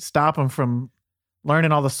I can't stop them from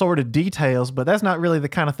learning all the sordid details. But that's not really the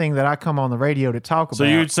kind of thing that I come on the radio to talk about. So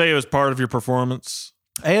you'd say it was part of your performance?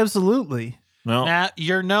 Absolutely. Well, now,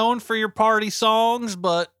 you're known for your party songs,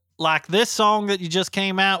 but like this song that you just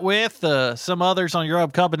came out with, some others on your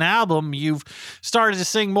upcoming album, you've started to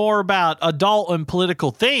sing more about adult and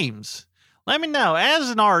political themes. Let me know,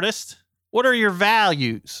 as an artist, what are your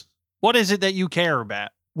values? What is it that you care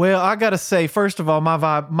about? Well, I got to say, first of all,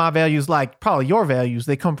 my values, like probably your values,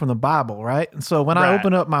 they come from the Bible, right? And so when I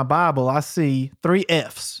open up my Bible, I see 3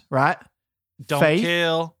 F's, right? Don't faith,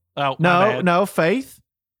 kill. Oh, no, faith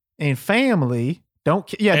and family. Don't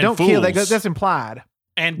fools. kill. That's implied.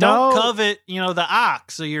 And don't covet, the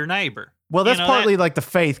ox of your neighbor. Well, that's partly like the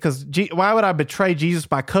faith, because why would I betray Jesus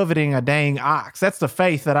by coveting a dang ox? That's the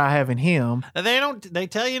faith that I have in him. They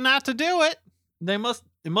tell you not to do it. It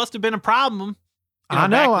must have been a problem. I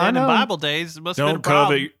know. In Bible days, it must have been a problem.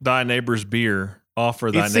 Don't covet thy neighbor's beer.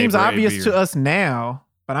 Offer thy neighbor a beer. It seems obvious to us now,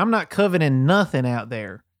 but I'm not coveting nothing out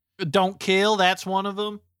there. Don't kill. That's one of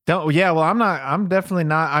them. I'm definitely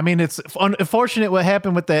not. I mean, it's unfortunate what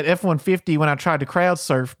happened with that F-150 when I tried to crowd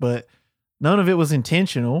surf, but none of it was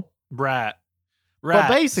intentional. Right. But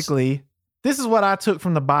basically, this is what I took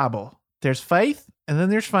from the Bible. There's faith, and then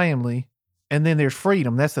there's family, and then there's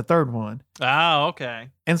freedom. That's the third one. Oh, okay.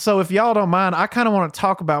 And so if y'all don't mind, I kind of want to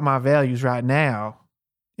talk about my values right now,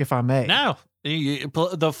 if I may. No,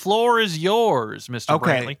 the floor is yours, Mr.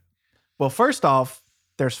 Brantley. Well, first off,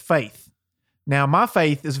 there's faith. Now, my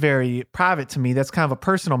faith is very private to me. That's kind of a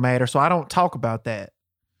personal matter, so I don't talk about that.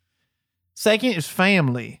 Second is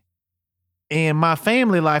family. And my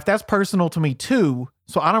family life, that's personal to me too,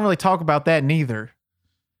 so I don't really talk about that neither.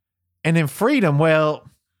 And then freedom, well,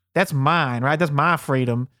 that's mine, right? That's my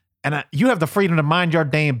freedom. And you have the freedom to mind your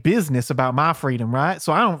damn business about my freedom, right?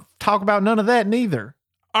 So I don't talk about none of that neither.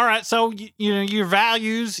 All right, so your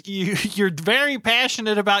values, you're very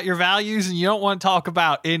passionate about your values, and you don't want to talk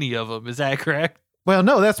about any of them. Is that correct? Well,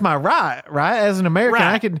 no, that's my right? As an American,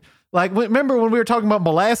 I could, remember when we were talking about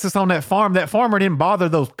molasses on that farm? That farmer didn't bother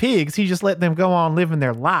those pigs. He just let them go on living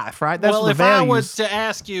their life, right? That's the values. I was to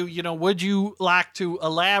ask you, would you like to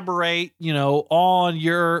elaborate, on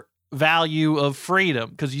your value of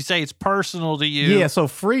freedom? Because you say it's personal to you. Yeah, so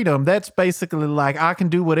freedom, that's basically like I can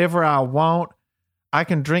do whatever I want. I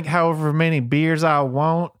can drink however many beers I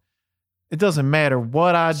want. It doesn't matter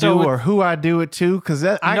what I do or who I do it to, because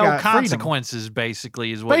I got consequences. Freedom.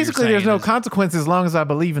 Basically, is what basically you're saying. There's no consequences as long as I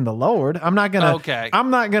believe in the Lord. I'm not gonna. Okay. I'm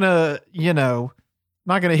not gonna.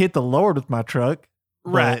 Not gonna hit the Lord with my truck.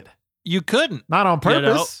 Right. You couldn't. Not on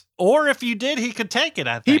purpose. Or if you did, he could take it.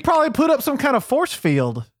 I think he probably put up some kind of force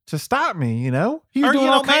field to stop me. He was doing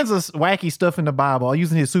all kinds of wacky stuff in the Bible,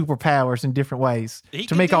 using his superpowers in different ways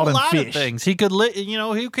to make all them fish. Of things. He could,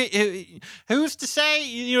 who's to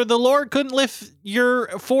say, the Lord couldn't lift your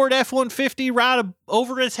Ford F-150 right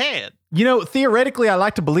over his head? You know, theoretically, I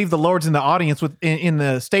like to believe the Lord's in the audience in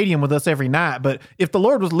the stadium with us every night. But if the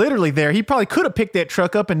Lord was literally there, he probably could have picked that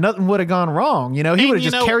truck up and nothing would have gone wrong. You know, he would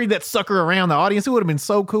have just carried that sucker around the audience. It would have been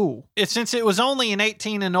so cool. Since it was only an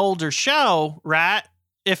 18 and older show, right?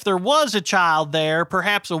 If there was a child there,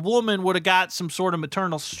 perhaps a woman would have got some sort of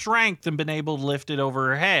maternal strength and been able to lift it over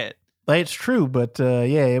her head. That's true. But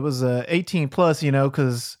yeah, it was 18 plus, you know,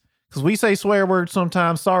 because we say swear words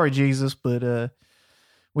sometimes. Sorry, Jesus. But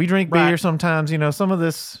we drink beer sometimes, you know, some of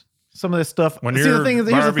this stuff. When you're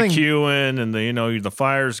barbecuing and the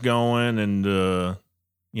fire's going and the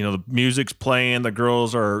music's playing, the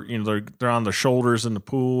girls are, they're on the shoulders in the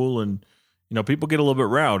pool, and people get a little bit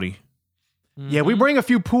rowdy. Yeah, we bring a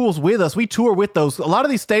few pools with us. We tour with those. A lot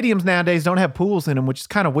of these stadiums nowadays don't have pools in them, which is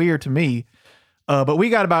kind of weird to me. But we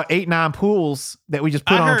got about 8-9 pools that we just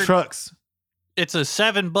put on trucks. It's a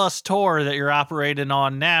 7-bus tour that you're operating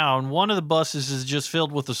on now, and one of the buses is just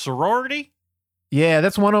filled with a sorority. Yeah,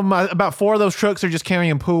 that's one of them. About 4 of those trucks are just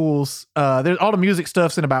carrying pools. There's all the music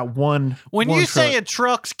stuff's in about one. When you say a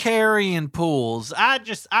truck's carrying pools,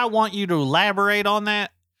 I want you to elaborate on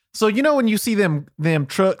that. So when you see them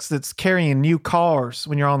trucks that's carrying new cars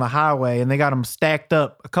when you're on the highway, and they got them stacked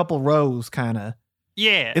up a couple rows, kind of.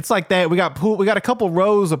 Yeah, it's like that. We got a couple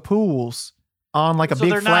rows of pools on like a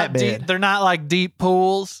big flatbed. They're not like deep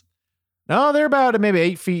pools. No, they're about maybe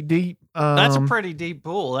 8 feet deep. That's a pretty deep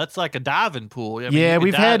pool. That's like a diving pool. I mean, yeah,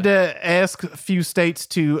 we've had to ask a few states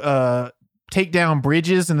to take down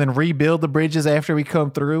bridges and then rebuild the bridges after we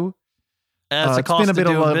come through. That's it's been a bit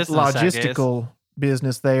of logistical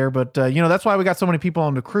business there, but that's why we got so many people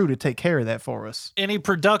on the crew to take care of that for us. Any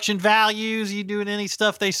production values? You doing any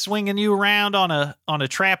stuff they swinging you around on a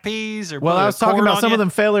trapeze? Or well, I was talking about some of them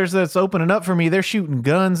fellers that's opening up for me. They're shooting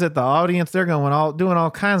guns at the audience. They're doing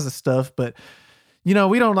all kinds of stuff, but we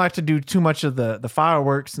don't like to do too much of the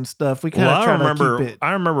fireworks and stuff. We kind of try to keep it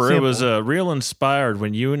I remember simple. It was real inspired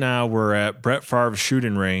when you and I were at Brett Favre's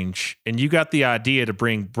shooting range, and you got the idea to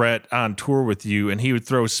bring Brett on tour with you, and he would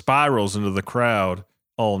throw spirals into the crowd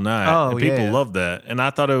all night. Oh, and people loved that. And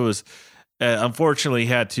I thought it was, unfortunately,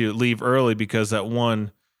 had to leave early because that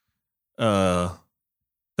one, that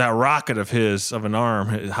rocket of an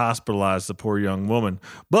arm hospitalized the poor young woman.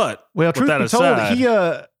 But truth be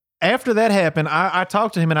told, after that happened, I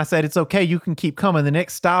talked to him and I said, it's okay. You can keep coming. The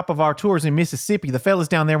next stop of our tour is in Mississippi. The fellas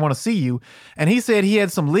down there want to see you. And he said he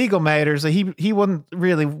had some legal matters that he wasn't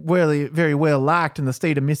really very well liked in the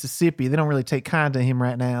state of Mississippi. They don't really take kind to him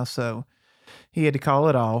right now. So he had to call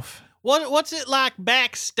it off. What's it like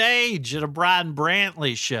backstage at a Bryden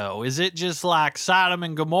Brantley show? Is it just like Sodom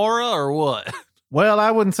and Gomorrah or what? Well,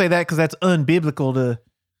 I wouldn't say that because that's unbiblical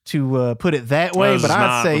to put it that way, but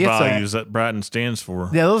I'd say it's the values that Bryden stands for.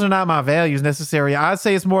 Yeah, those are not my values necessarily. I'd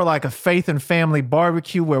say it's more like a faith and family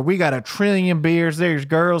barbecue where we got 1 trillion beers. There's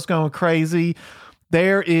girls going crazy.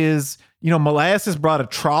 There is, Molasses brought a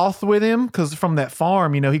trough with him because from that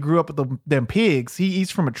farm, he grew up with them pigs. He eats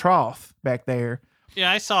from a trough back there.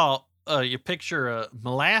 Yeah, I saw your picture of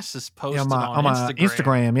Molasses posted on my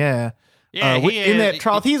Instagram. Yeah. Yeah, in that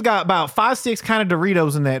trough, he's got about 5-6 kind of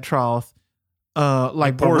Doritos in that trough.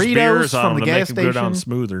 Like burritos from the gas station. Go down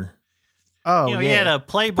smoother. Oh, he had a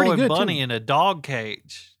Playboy bunny in a dog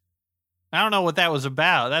cage. I don't know what that was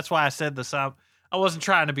about. That's why I said this. I wasn't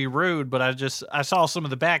trying to be rude, but I saw some of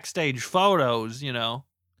the backstage photos.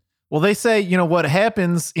 Well, they say what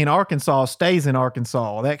happens in Arkansas stays in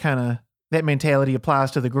Arkansas. That mentality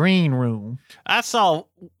applies to the green room. I saw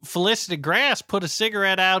Felicity Grass put a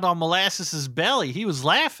cigarette out on Molasses' belly. He was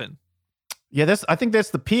laughing. Yeah, I think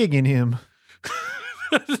that's the pig in him.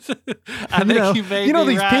 I think you made me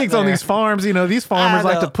these right pigs there. on these farms. These farmers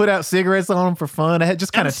like to put out cigarettes on them for fun. I had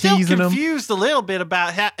just kind of teasing them. I'm confused a little bit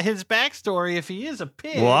about his backstory. If he is a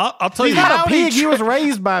pig, well, I'll tell you, he's not a pig. He was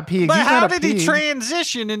raised by pigs. But he's how not did he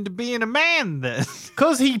transition into being a man then?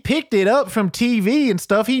 Because he picked it up from TV and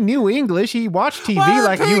stuff. He knew English. He watched TV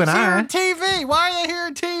like you and I. TV. Why are they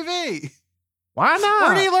hearing TV? Why not?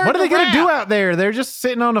 Where do you learn what are they going to do out there? They're just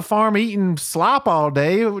sitting on the farm eating slop all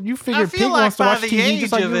day. You figure pig wants to watch TV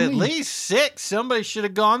just like you and me. By the age of at least 6, somebody should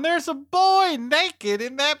have gone, there's a boy naked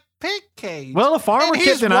in that pig cage. Well, the farmer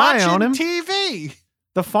kept an eye on him. TV.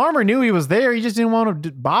 The farmer knew he was there. He just didn't want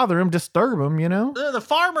to bother him, disturb him, The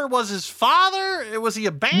farmer was his father? Was he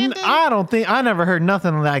abandoned? I never heard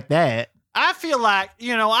nothing like that. I feel like,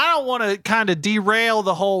 I don't want to kind of derail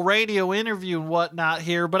the whole radio interview and whatnot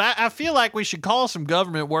here, but I feel like we should call some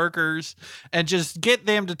government workers and just get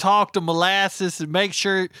them to talk to Molasses and make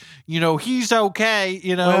sure, he's okay.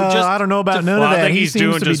 Well, I don't know about none of that. I think he's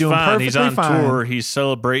doing just fine. He's on fine. tour. He's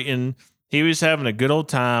celebrating. He was having a good old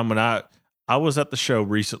time when I I was at the show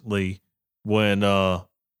recently when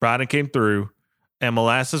Bryden came through, and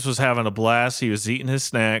Molasses was having a blast. He was eating his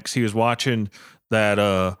snacks. He was watching that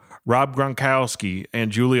Rob Gronkowski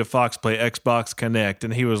and Julia Fox play Xbox Connect,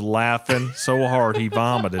 and he was laughing so hard he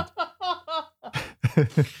vomited.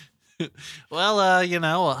 Well,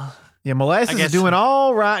 Yeah, Molasses is doing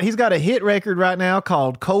all right. He's got a hit record right now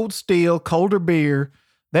called Cold Steel, Colder Beer.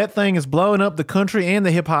 That thing is blowing up the country and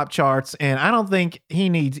the hip hop charts, and I don't think he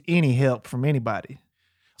needs any help from anybody.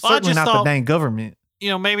 Well, Certainly not the dang government.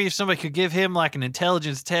 Maybe if somebody could give him like an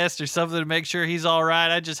intelligence test or something to make sure he's all right.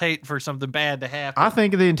 I just hate for something bad to happen. I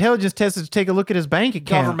think the intelligence test is to take a look at his bank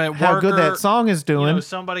account. Government how worker, good that song is doing.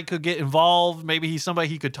 Somebody could get involved. Maybe he's somebody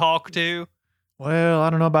he could talk to. Well, I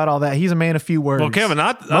don't know about all that. He's a man of few words. Well, Kevin,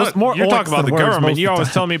 you're talking about the government. You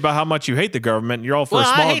always tell me about how much you hate the government. You're all for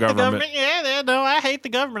small I hate government. The government. Yeah, no, I hate the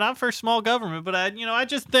government. I'm for small government, but I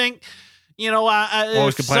just think, I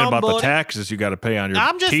always complaining about the taxes you got to pay on your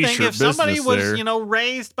I'm just t-shirt thinking if somebody business was, there.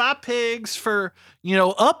 raised by pigs for,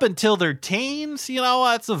 up until their teens,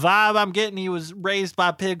 that's the vibe I'm getting. He was raised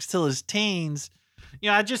by pigs till his teens.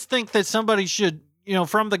 I just think that somebody should,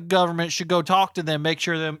 from the government should go talk to them, make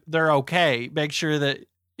sure they're okay, make sure that,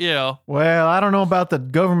 Well, I don't know about the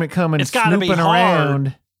government coming snooping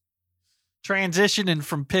around. Transitioning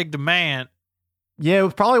from pig to man. Yeah,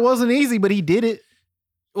 it probably wasn't easy, but he did it.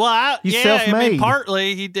 Well, He's self-made.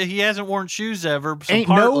 Partly he hasn't worn shoes ever. So Ain't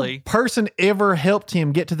partly. no person ever helped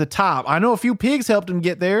him get to the top. I know a few pigs helped him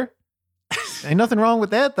get there. Ain't nothing wrong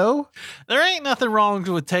with that, though. There ain't nothing wrong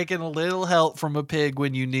with taking a little help from a pig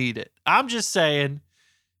when you need it. I'm just saying,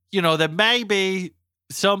 that maybe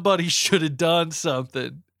somebody should have done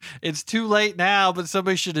something. It's too late now, but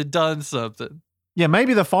somebody should have done something. Yeah,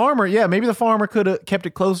 maybe the farmer could have kept a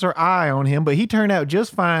closer eye on him, but he turned out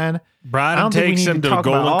just fine. Bryden takes him to the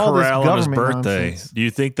Golden Corral on his birthday. Nonsense. Do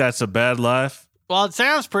you think that's a bad life? Well, it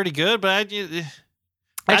sounds pretty good, but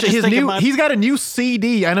actually, he's got a new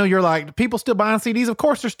CD. I know you're like, people still buying CDs. Of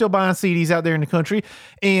course, they're still buying CDs out there in the country.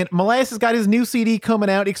 And Molasses got his new CD coming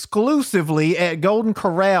out exclusively at Golden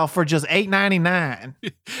Corral for just $8.99.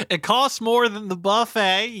 It costs more than the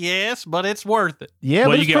buffet, yes, but it's worth it. Yeah,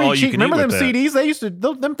 well, but it's pretty cheap. Remember them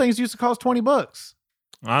CDs? Them things used to cost $20.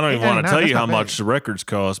 I don't even want to tell you how much the records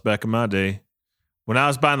cost back in my day. When I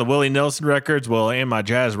was buying the Willie Nelson records, and my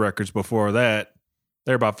jazz records before that,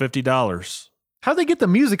 they're about $50. How'd they get the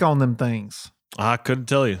music on them things? I couldn't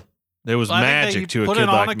tell you. There was magic to a kid like me. Put it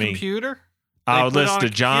on a computer? I would listen to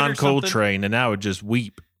John Coltrane and I would just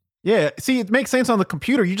weep. Yeah, see, it makes sense on the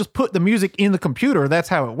computer. You just put the music in the computer. That's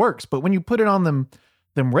how it works. But when you put it on them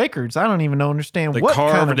records, I don't even understand what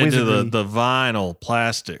kind of wizardry. They carved it into the vinyl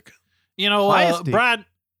plastic. Brad,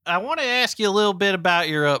 I want to ask you a little bit about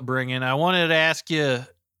your upbringing. I wanted to ask you,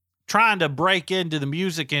 trying to break into the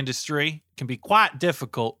music industry can be quite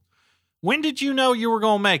difficult. When did you know you were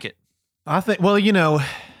going to make it? I think,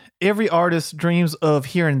 every artist dreams of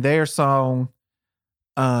hearing their song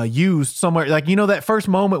used somewhere. Like, that first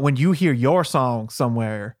moment when you hear your song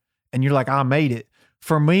somewhere and you're like, I made it.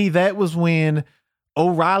 For me, that was when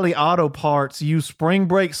O'Reilly Auto Parts used Spring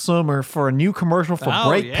Break Summer for a new commercial for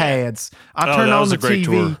brake pads. I turned on the TV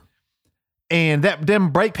tour. and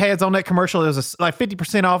them brake pads on that commercial, it was like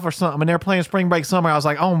 50% off or something. And they're playing Spring Break Summer. I was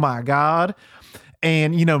like, oh my God.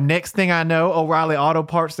 And, next thing I know, O'Reilly Auto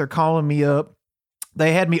Parts, they're calling me up.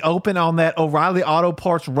 They had me open on that O'Reilly Auto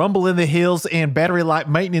Parts Rumble in the Hills and Battery Life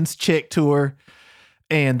Maintenance Check Tour.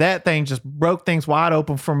 And that thing just broke things wide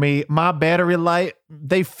open for me. My battery light,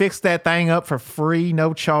 they fixed that thing up for free,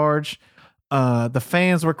 no charge. The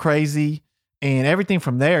fans were crazy. And everything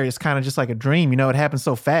from there is kind of just like a dream. It happens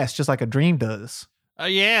so fast, just like a dream does.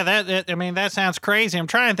 That sounds crazy. I'm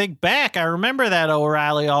trying to think back. I remember that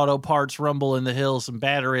O'Reilly Auto Parts Rumble in the Hills and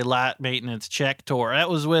Battery Light Maintenance Check Tour. That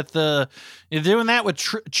was with you're doing that with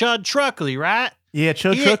Chud Truckley, right? Yeah,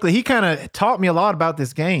 Chud Truckley. He kind of taught me a lot about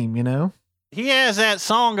this game, He has that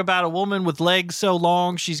song about a woman with legs so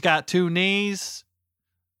long she's got two knees.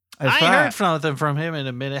 I ain't heard something from him in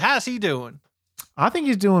a minute. How's he doing? I think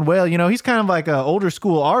he's doing well. He's kind of like an older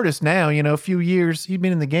school artist now. A few years. He's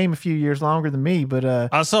been in the game a few years longer than me. But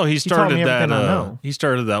I saw he started he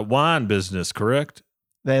started that wine business, correct?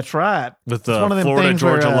 That's right. With the Florida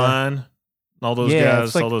Georgia line, all those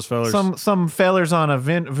guys, all those fellers. Some fellers on a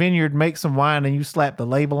vineyard make some wine, and you slap the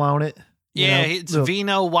label on it. It's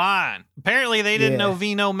vino wine. Apparently, they didn't know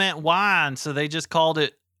vino meant wine, so they just called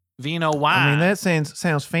it vino wine. I mean, that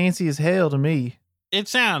sounds fancy as hell to me. It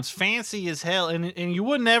sounds fancy as hell, and you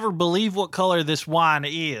wouldn't ever believe what color this wine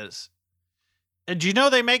is. And do you know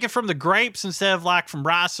they make it from the grapes instead of like from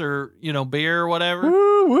rice or beer or whatever?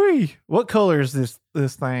 Woo-wee. What color is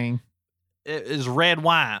this thing? is red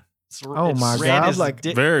wine. Oh my red God! as Like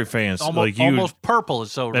Very fancy. almost, almost purple.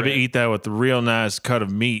 It's so maybe red. eat that with a real nice cut of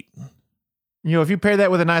meat. if you pair that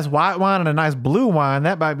with a nice white wine and a nice blue wine,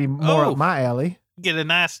 that might be more up my alley. Get a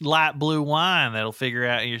nice light blue wine that'll figure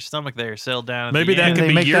out in your stomach there, settle down. At Maybe the that end. could They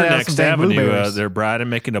be make your that out of next some dang avenue blueberries. there, Bryden,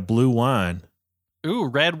 making a blue wine. Ooh,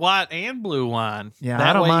 red, white, and blue wine. Yeah, that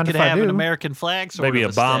I don't way mind you if could I have an do. American flag sort Maybe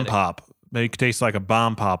of a bomb aesthetic. pop. Maybe it could taste like a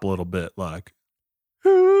bomb pop a little bit. Like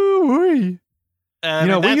Ooh-wee. I You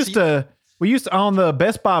know, mean, we used to on the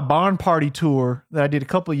Best Buy barn party tour that I did a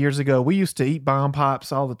couple of years ago. We used to eat bomb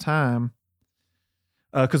pops all the time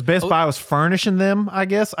because Best Buy was furnishing them. I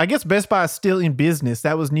guess Best Buy is still in business.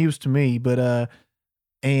 That was news to me, but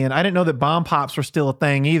and I didn't know that bomb pops were still a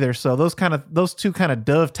thing either. So those two kind of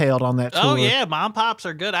dovetailed on that tour. Oh yeah, bomb pops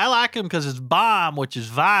are good. I like them because it's bomb, which is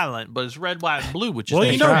violent, but it's red, white, and blue, which is well,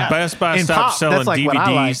 you know, right. Best Buy And stopped pop, selling that's like what I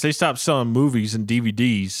DVDs. like. They stopped selling movies and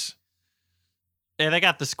DVDs. Yeah, they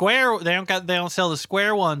got the square. They don't sell the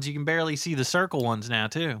square ones. You can barely see the circle ones now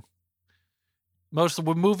too. Most of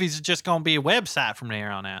the movies are just going to be a website from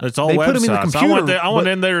there on out. It's all They put 'em in the websites. computer, I went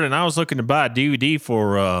but- in there and I was looking to buy a DVD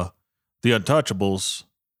for The Untouchables,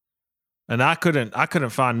 and I couldn't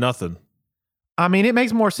find nothing. I mean, it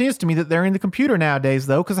makes more sense to me that they're in the computer nowadays,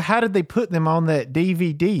 though, because how did they put them on that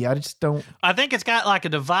DVD? I just don't. I think it's got like a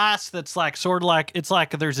device that's like sort of like it's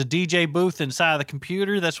like there's a DJ booth inside of the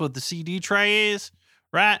computer. That's what the CD tray is,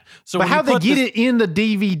 right? So But when you how they put get this- it in the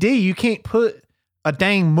DVD? You can't put a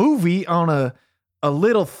dang movie on a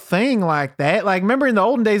little thing like that. Like, remember in the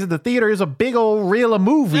olden days at the theater, is a big old reel of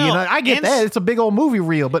movie, No, and I get that it's a big old movie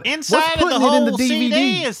reel, but inside what's of putting the it in whole the DVD?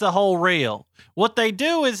 CD is the whole reel. What they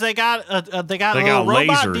do is they got a little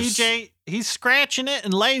robot lasers. DJ. He's scratching it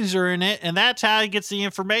and lasering it, and that's how he gets the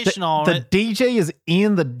information on The it. DJ is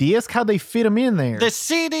in the disc. How they fit them in there? The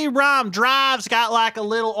CD-ROM drive's got like a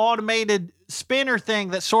little automated spinner thing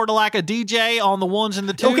that's sort of like a DJ on the ones and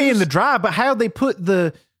the twos. Okay, in the drive, but how they put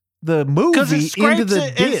the movie because it into scrapes the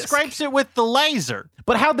it, disc? it scrapes it with the laser.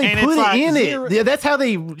 But how they And put it's it like in zero- it? Yeah, that's how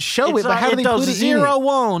they show it. It's But like- how do it they does put it 0, in it?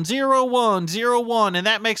 1, 0, 1, 0, 1, and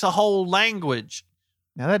that makes a whole language.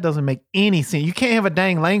 Now that doesn't make any sense. You can't have a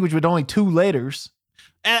dang language with only 2 letters.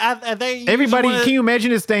 And they Everybody, use one of- can you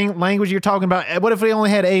imagine this dang language you're talking about? What if they only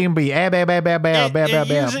had A and B? Ab, ab, ab, ab, ab, ab,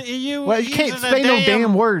 ab, ab. Well, you can't uses a say no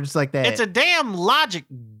damn words like that. It's a damn logic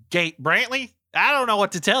gate, Brantley. I don't know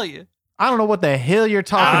what to tell you. I don't know what the hell you're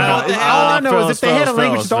talking I don't know about. what the hell- All I know is Fellas, if they had a fellas,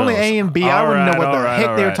 language fellas, with only fellas. A and B, I All wouldn't know right, what the all right, heck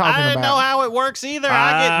all they were right. talking I don't know about. how it works either.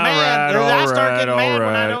 I get mad. all I start right, getting mad all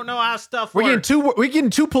when I right. don't know how stuff We're works.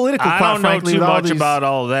 getting too political, I quite don't know frankly. too with all much these- about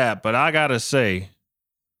all that, but I gotta say,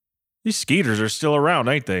 these Skeeters are still around,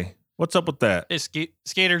 ain't they? What's up with that?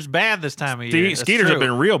 Skater's bad this time of year. That's Skeeters have true.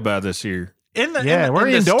 been real bad this year. We're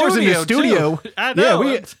indoors in the studio. too. I know.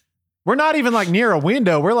 Yeah, we're not even like near a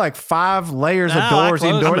window. We're like 5 layers Nah, of doors I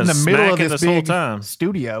closed indoors in them. the middle of Smacking this this whole big time.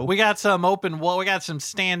 studio. We got some open wall. We got some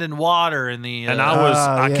standing water in the. And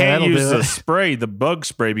I yeah, can't that'll use do the it. spray, the bug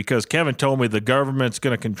spray, because Kevin told me the government's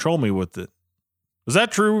going to control me with it. Is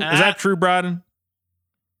that true? Is that true, Bryden?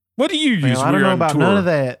 What do you use Well, I when don't you're know on about tour? none of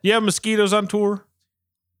that. You have mosquitoes on tour?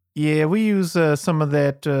 Yeah, we use some of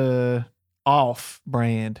that off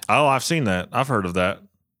brand. Oh, I've seen that. I've heard of that.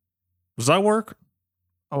 Does that work?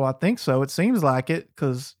 Oh, I think so. It seems like it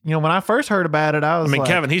because when I first heard about it, I I was mean, like,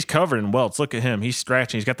 Kevin, he's covered in welts. Look at him. He's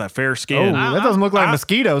scratching. He's got that fair "Oh, skin. that doesn't look like I-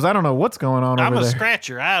 mosquitoes." I don't know what's going on I'm over a there.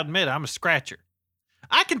 scratcher. I admit I'm a scratcher.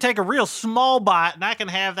 I can take a real small bite and I can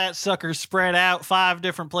have that sucker spread out 5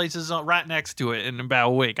 different places right next to it in about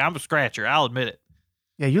a week. I'm a scratcher. I'll admit it.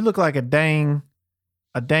 Yeah, you look like a dang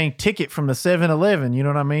ticket from the 7-Eleven. You know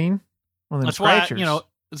what I mean? One of them That's why, scratchers.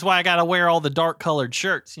 that's why I got to wear all the dark colored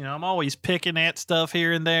shirts. I'm always picking at stuff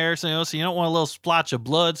here and there. So you don't want a little splotch of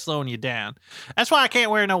blood slowing you down. That's why I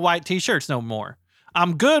can't wear no white t-shirts no more.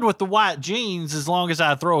 I'm good with the white jeans as long as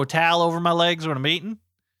I throw a towel over my legs when I'm eating.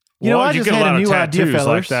 I just get had lot a of new idea, tattoos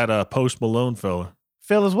like fellas. that Post Malone fella.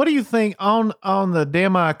 Fellas, what do you think on the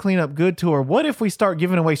Damn I Clean Up Good tour? What if we start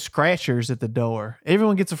giving away scratchers at the door?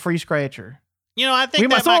 Everyone gets a free scratcher. I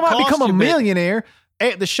think Someone might become a bit. millionaire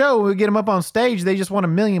at the show. We get them up on stage. They just want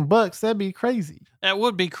 $1 million. That'd be crazy. That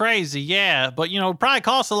would be crazy, yeah. But it'd probably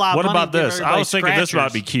cost a lot What of money. about to give this? I everybody was thinking this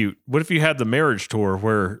might be scratchers. cute. What if you had the marriage tour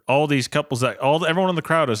where all these couples everyone in the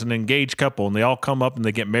crowd is an engaged couple and they all come up and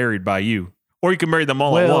they get married by you, or you can marry them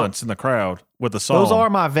all at Well, once in the crowd with a song. Those are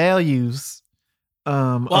my values.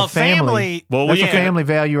 Of family. Well, That's yeah. a family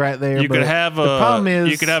value right there. You could but have the problem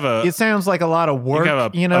is you could have it sounds like a lot of you work.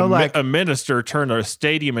 could have like a minister turn a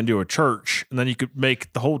stadium into a church, and then you could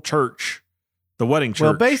make the whole church The wedding church.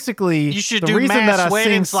 Well, basically, You should the do reason mass that I sing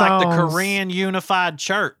weddings like the songs- Korean Unified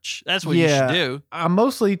Church. That's what you should do. I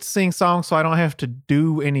mostly sing songs so I don't have to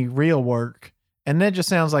do any real work. And that just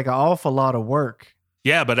sounds like an awful lot of work.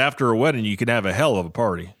 Yeah, but after a wedding, you can have a hell of a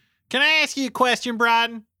party. Can I ask you a question,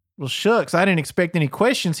 Bryden? Well, shucks, I didn't expect any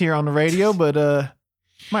questions here on the radio, but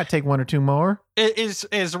might take one or two more.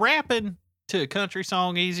 Is rapping to a country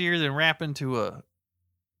song easier than rapping to a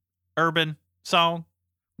urban song?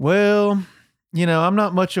 Well, I'm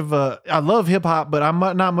not much of I love hip hop, but I'm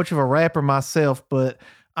not much of a rapper myself. But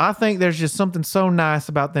I think there's just something so nice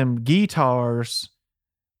about them guitars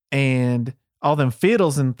and all them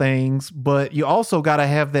fiddles and things. But you also got to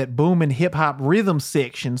have that booming hip hop rhythm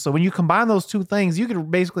section. So when you combine those two things, you could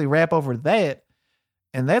basically rap over that,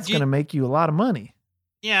 and that's going to make you a lot of money.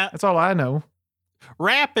 Yeah. That's all I know.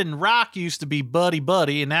 Rap and rock used to be buddy,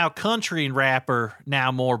 and now country and rapper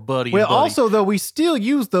now more buddy. Well, buddy. also though, we still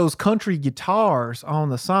use those country guitars on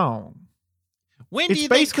the song. When do it's you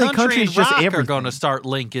think basically country country's and just rock are everything. going to start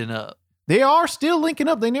linking up? They are still linking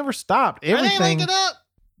up. They never stopped. Everything. Are they linking up?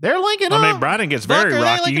 They're linking up. I mean, Bryden gets very Fuck, are they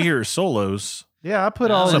rocky. like You a- hear his solos. Yeah, I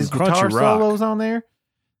put Yeah, all some these country guitar rock. solos on there.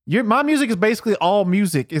 My music is basically all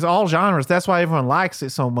music. It's all genres. That's why everyone likes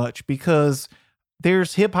it so much, because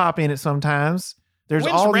there's hip hop in it sometimes. There's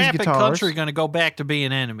When's all these rap and guitars. country going to go back to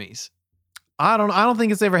being enemies? I don't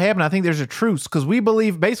think it's ever happened. I think there's a truce, because we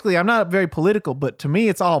believe, basically, I'm not very political, but to me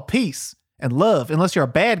it's all peace and love, unless you're a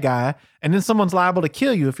bad guy, and then someone's liable to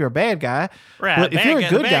kill you if you're a bad guy. Right. But if you're a the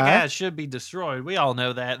good bad guy, guys should be destroyed. We all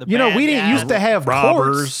know that. we didn't used to have courts.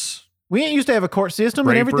 Robbers. We ain't used to have a court system,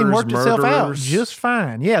 and everything Rapers, worked itself out murderers. just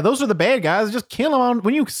fine. Yeah, those are the bad guys. Just kill them on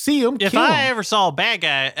when you see them. If kill I 'em. ever saw a bad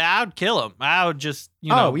guy, I would kill him. I would just,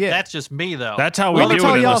 Oh, yeah. that's just me though. That's how we Well, let me do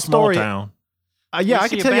tell it in y'all a a small story. town. Yeah, We I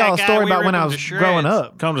see can a tell y'all a bad guy, story we about rip when him I to was shreds. growing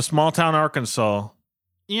up. Come to small town Arkansas.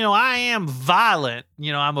 I am violent.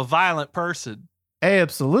 I'm a violent person.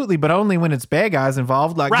 Absolutely, but only when it's bad guys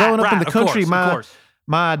involved. Like Right, growing up in right, the of country, course, of course.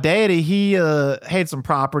 my daddy, he had some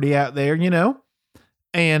property out there,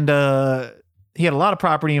 and he had a lot of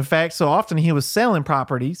property, in fact. So often he was selling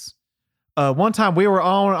properties. One time we were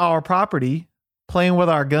on our property playing with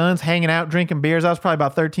our guns, hanging out, drinking beers. I was probably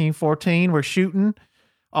about 13, 14. We're shooting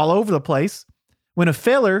all over the place when a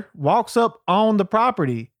feller walks up on the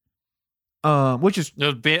property, which is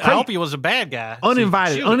I hope he was a bad guy. So you could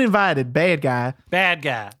shoot him. uninvited bad guy. Bad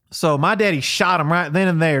guy. So my daddy shot him right then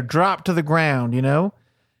and there, dropped to the ground,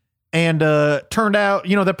 and turned out,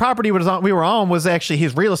 the property we were on was actually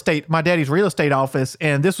his real estate, my daddy's real estate office.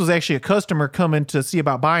 And this was actually a customer coming to see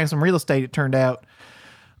about buying some real estate, it turned out.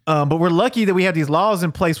 But we're lucky that we have these laws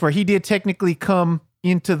in place where he did technically come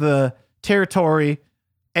into the territory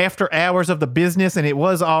after hours of the business, and it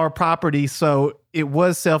was our property. So it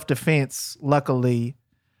was self-defense, luckily.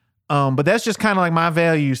 But that's just kind of like my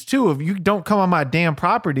values too. If you don't come on my damn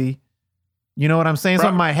property, you know what I'm saying?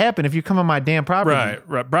 Something might happen if you come on my damn property.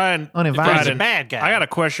 Right. Brian, Uninvited. He's a bad guy. I got a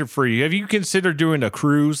question for you. Have you considered doing a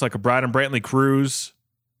cruise, like a Bryden Brantley cruise?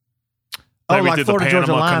 Oh, Like we like did the Florida Georgia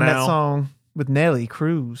Panama Line, that Canal? song with Nelly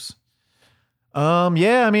Cruz.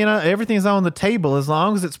 Yeah, I mean, everything's on the table. As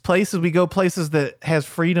long as it's places, we go places that has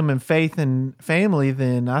freedom and faith and family,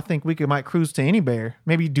 then I think we might cruise to anywhere.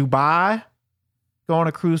 Maybe Dubai. Go on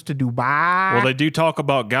a cruise to Dubai. Well, they do talk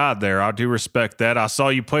about God there. I do respect that. I saw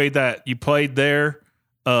you played that. You played there.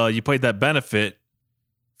 You played that benefit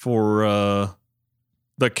for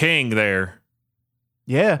the king there.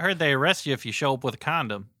 Yeah. I heard they arrest you if you show up with a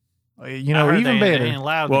condom. Even They better. ain't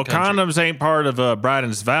allowed in Well, the country. condoms ain't part of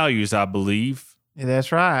Bryden's values, I believe. Yeah,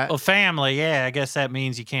 that's right. Well, family, yeah, I guess that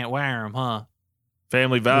means you can't wear them, huh?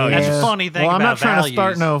 Family values. That's a funny thing Well, I'm about not trying to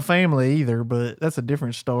start values. no family either, but that's a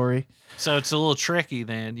different story. So it's a little tricky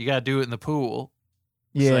then. You got to do it in the pool.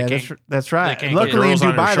 So Yeah, they that's right. they can't Luckily in get girls on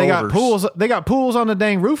your Dubai, they got shoulders. pools. They got pools on the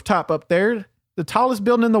dang rooftop up there. The tallest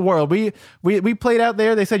building in the world. We played out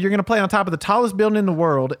there. They said you're going to play on top of the tallest building in the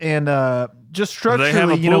world, and just Do they have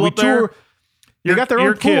a structurally, pool we up there? tour. They You're- got their you're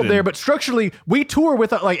own pool up kidding. there, but structurally, we tour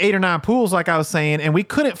with like 8 or 9 pools, like I was saying, and we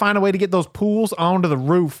couldn't find a way to get those pools onto the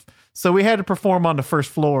roof, so we had to perform on the first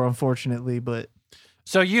floor, unfortunately. But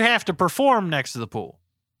So you have to perform next to the pool.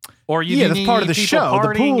 Or you yeah, need that's part of the people show. The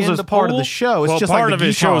partying pools in is the part of pool? the show. It's Well, just part like of the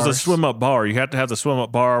it shows a guitars. swim up bar. You have to have the swim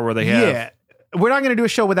up bar where they have. Yeah. We're not going to do a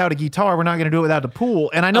show without a guitar. We're not going to do it without the pool.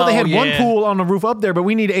 And I know they Oh, had one yeah. pool on the roof up there, but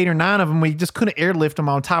we need 8 or 9 of them. We just couldn't airlift them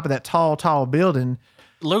on top of that tall building.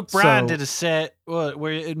 Luke Bryan So- did a set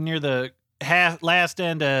where near the last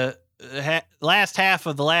end of last half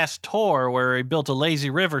of the last tour where he built a lazy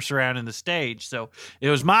river surrounding the stage. So it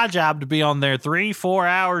was my job to be on there 3-4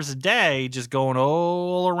 hours a day, just going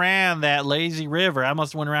all around that lazy river. I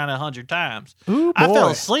must have went around 100 times. Ooh, I fell boy.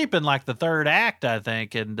 asleep in like the third act, I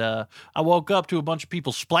think, and I woke up to a bunch of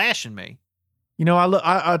people splashing me. You know,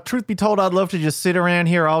 I truth be told, I'd love to just sit around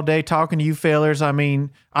here all day talking to you fellers. I mean,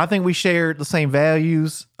 I think we share the same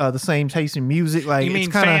values, the same taste in music. Like, You mean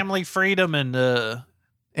it's kinda, family, freedom, and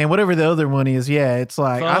and whatever the other one is. Yeah, it's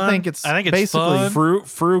like Fun. I think it's basically fun.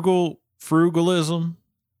 Frugalism.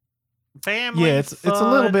 family? yeah, it's a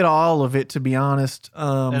little fun, bit of all of it, to be honest. at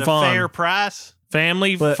a fun. fair price.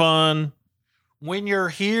 Family, But- fun. When you're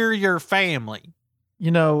here, you're family. You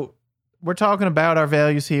know, we're talking about our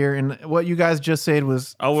values here, and what you guys just said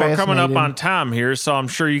was Oh, we're coming up fascinating. on time here, so I'm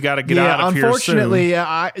sure you got to get out of here soon. Unfortunately,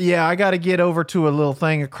 I got to get over to a little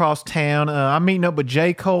thing across town. I'm meeting up with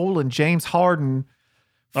J. Cole and James Harden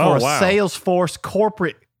for Oh, a wow. Salesforce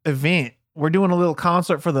corporate event. We're doing a little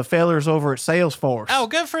concert for the fellers over at Salesforce. Oh,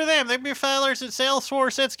 good for them. They be fellers at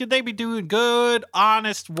Salesforce. That's good. They be doing good,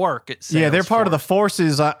 honest work at Salesforce. yeah, they're part of the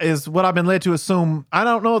forces, is what I've been led to assume. I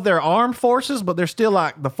don't know if they're armed forces, but they're still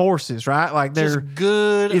like the forces, right? Like they're just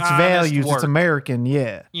good, it's honest values, work. it's American,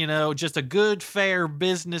 yeah. You know, just a good, fair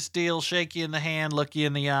business deal. Shake you in the hand, look you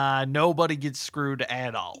in the eye. Nobody gets screwed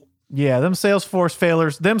at all. Yeah, them Salesforce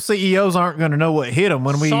fellers, them CEOs aren't going to know what hit them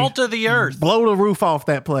when we Salt of the earth. blow the roof off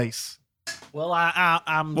that place. Well,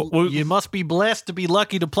 I'm. Well, you must be blessed to be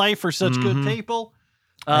lucky to play for such good people.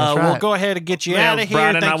 That's We'll right. go ahead and get you Now, out of here.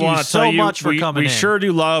 Bryden, Thank I wanna you so tell much for we, coming we in. sure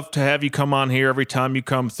do love to have you come on here every time you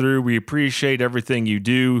come through. We appreciate everything you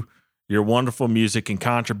do, your wonderful music and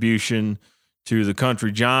contribution to the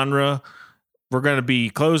country genre. We're going to be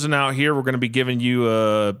closing out here. We're going to be giving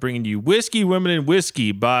you, bringing you Whiskey, Women, and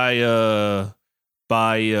Whiskey by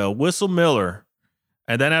Whistle Miller.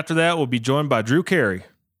 And then after that, we'll be joined by Drew Carey.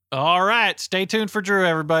 All right. Stay tuned for Drew,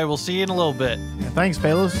 everybody. We'll see you in a little bit. Yeah, thanks,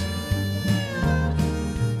 fellas.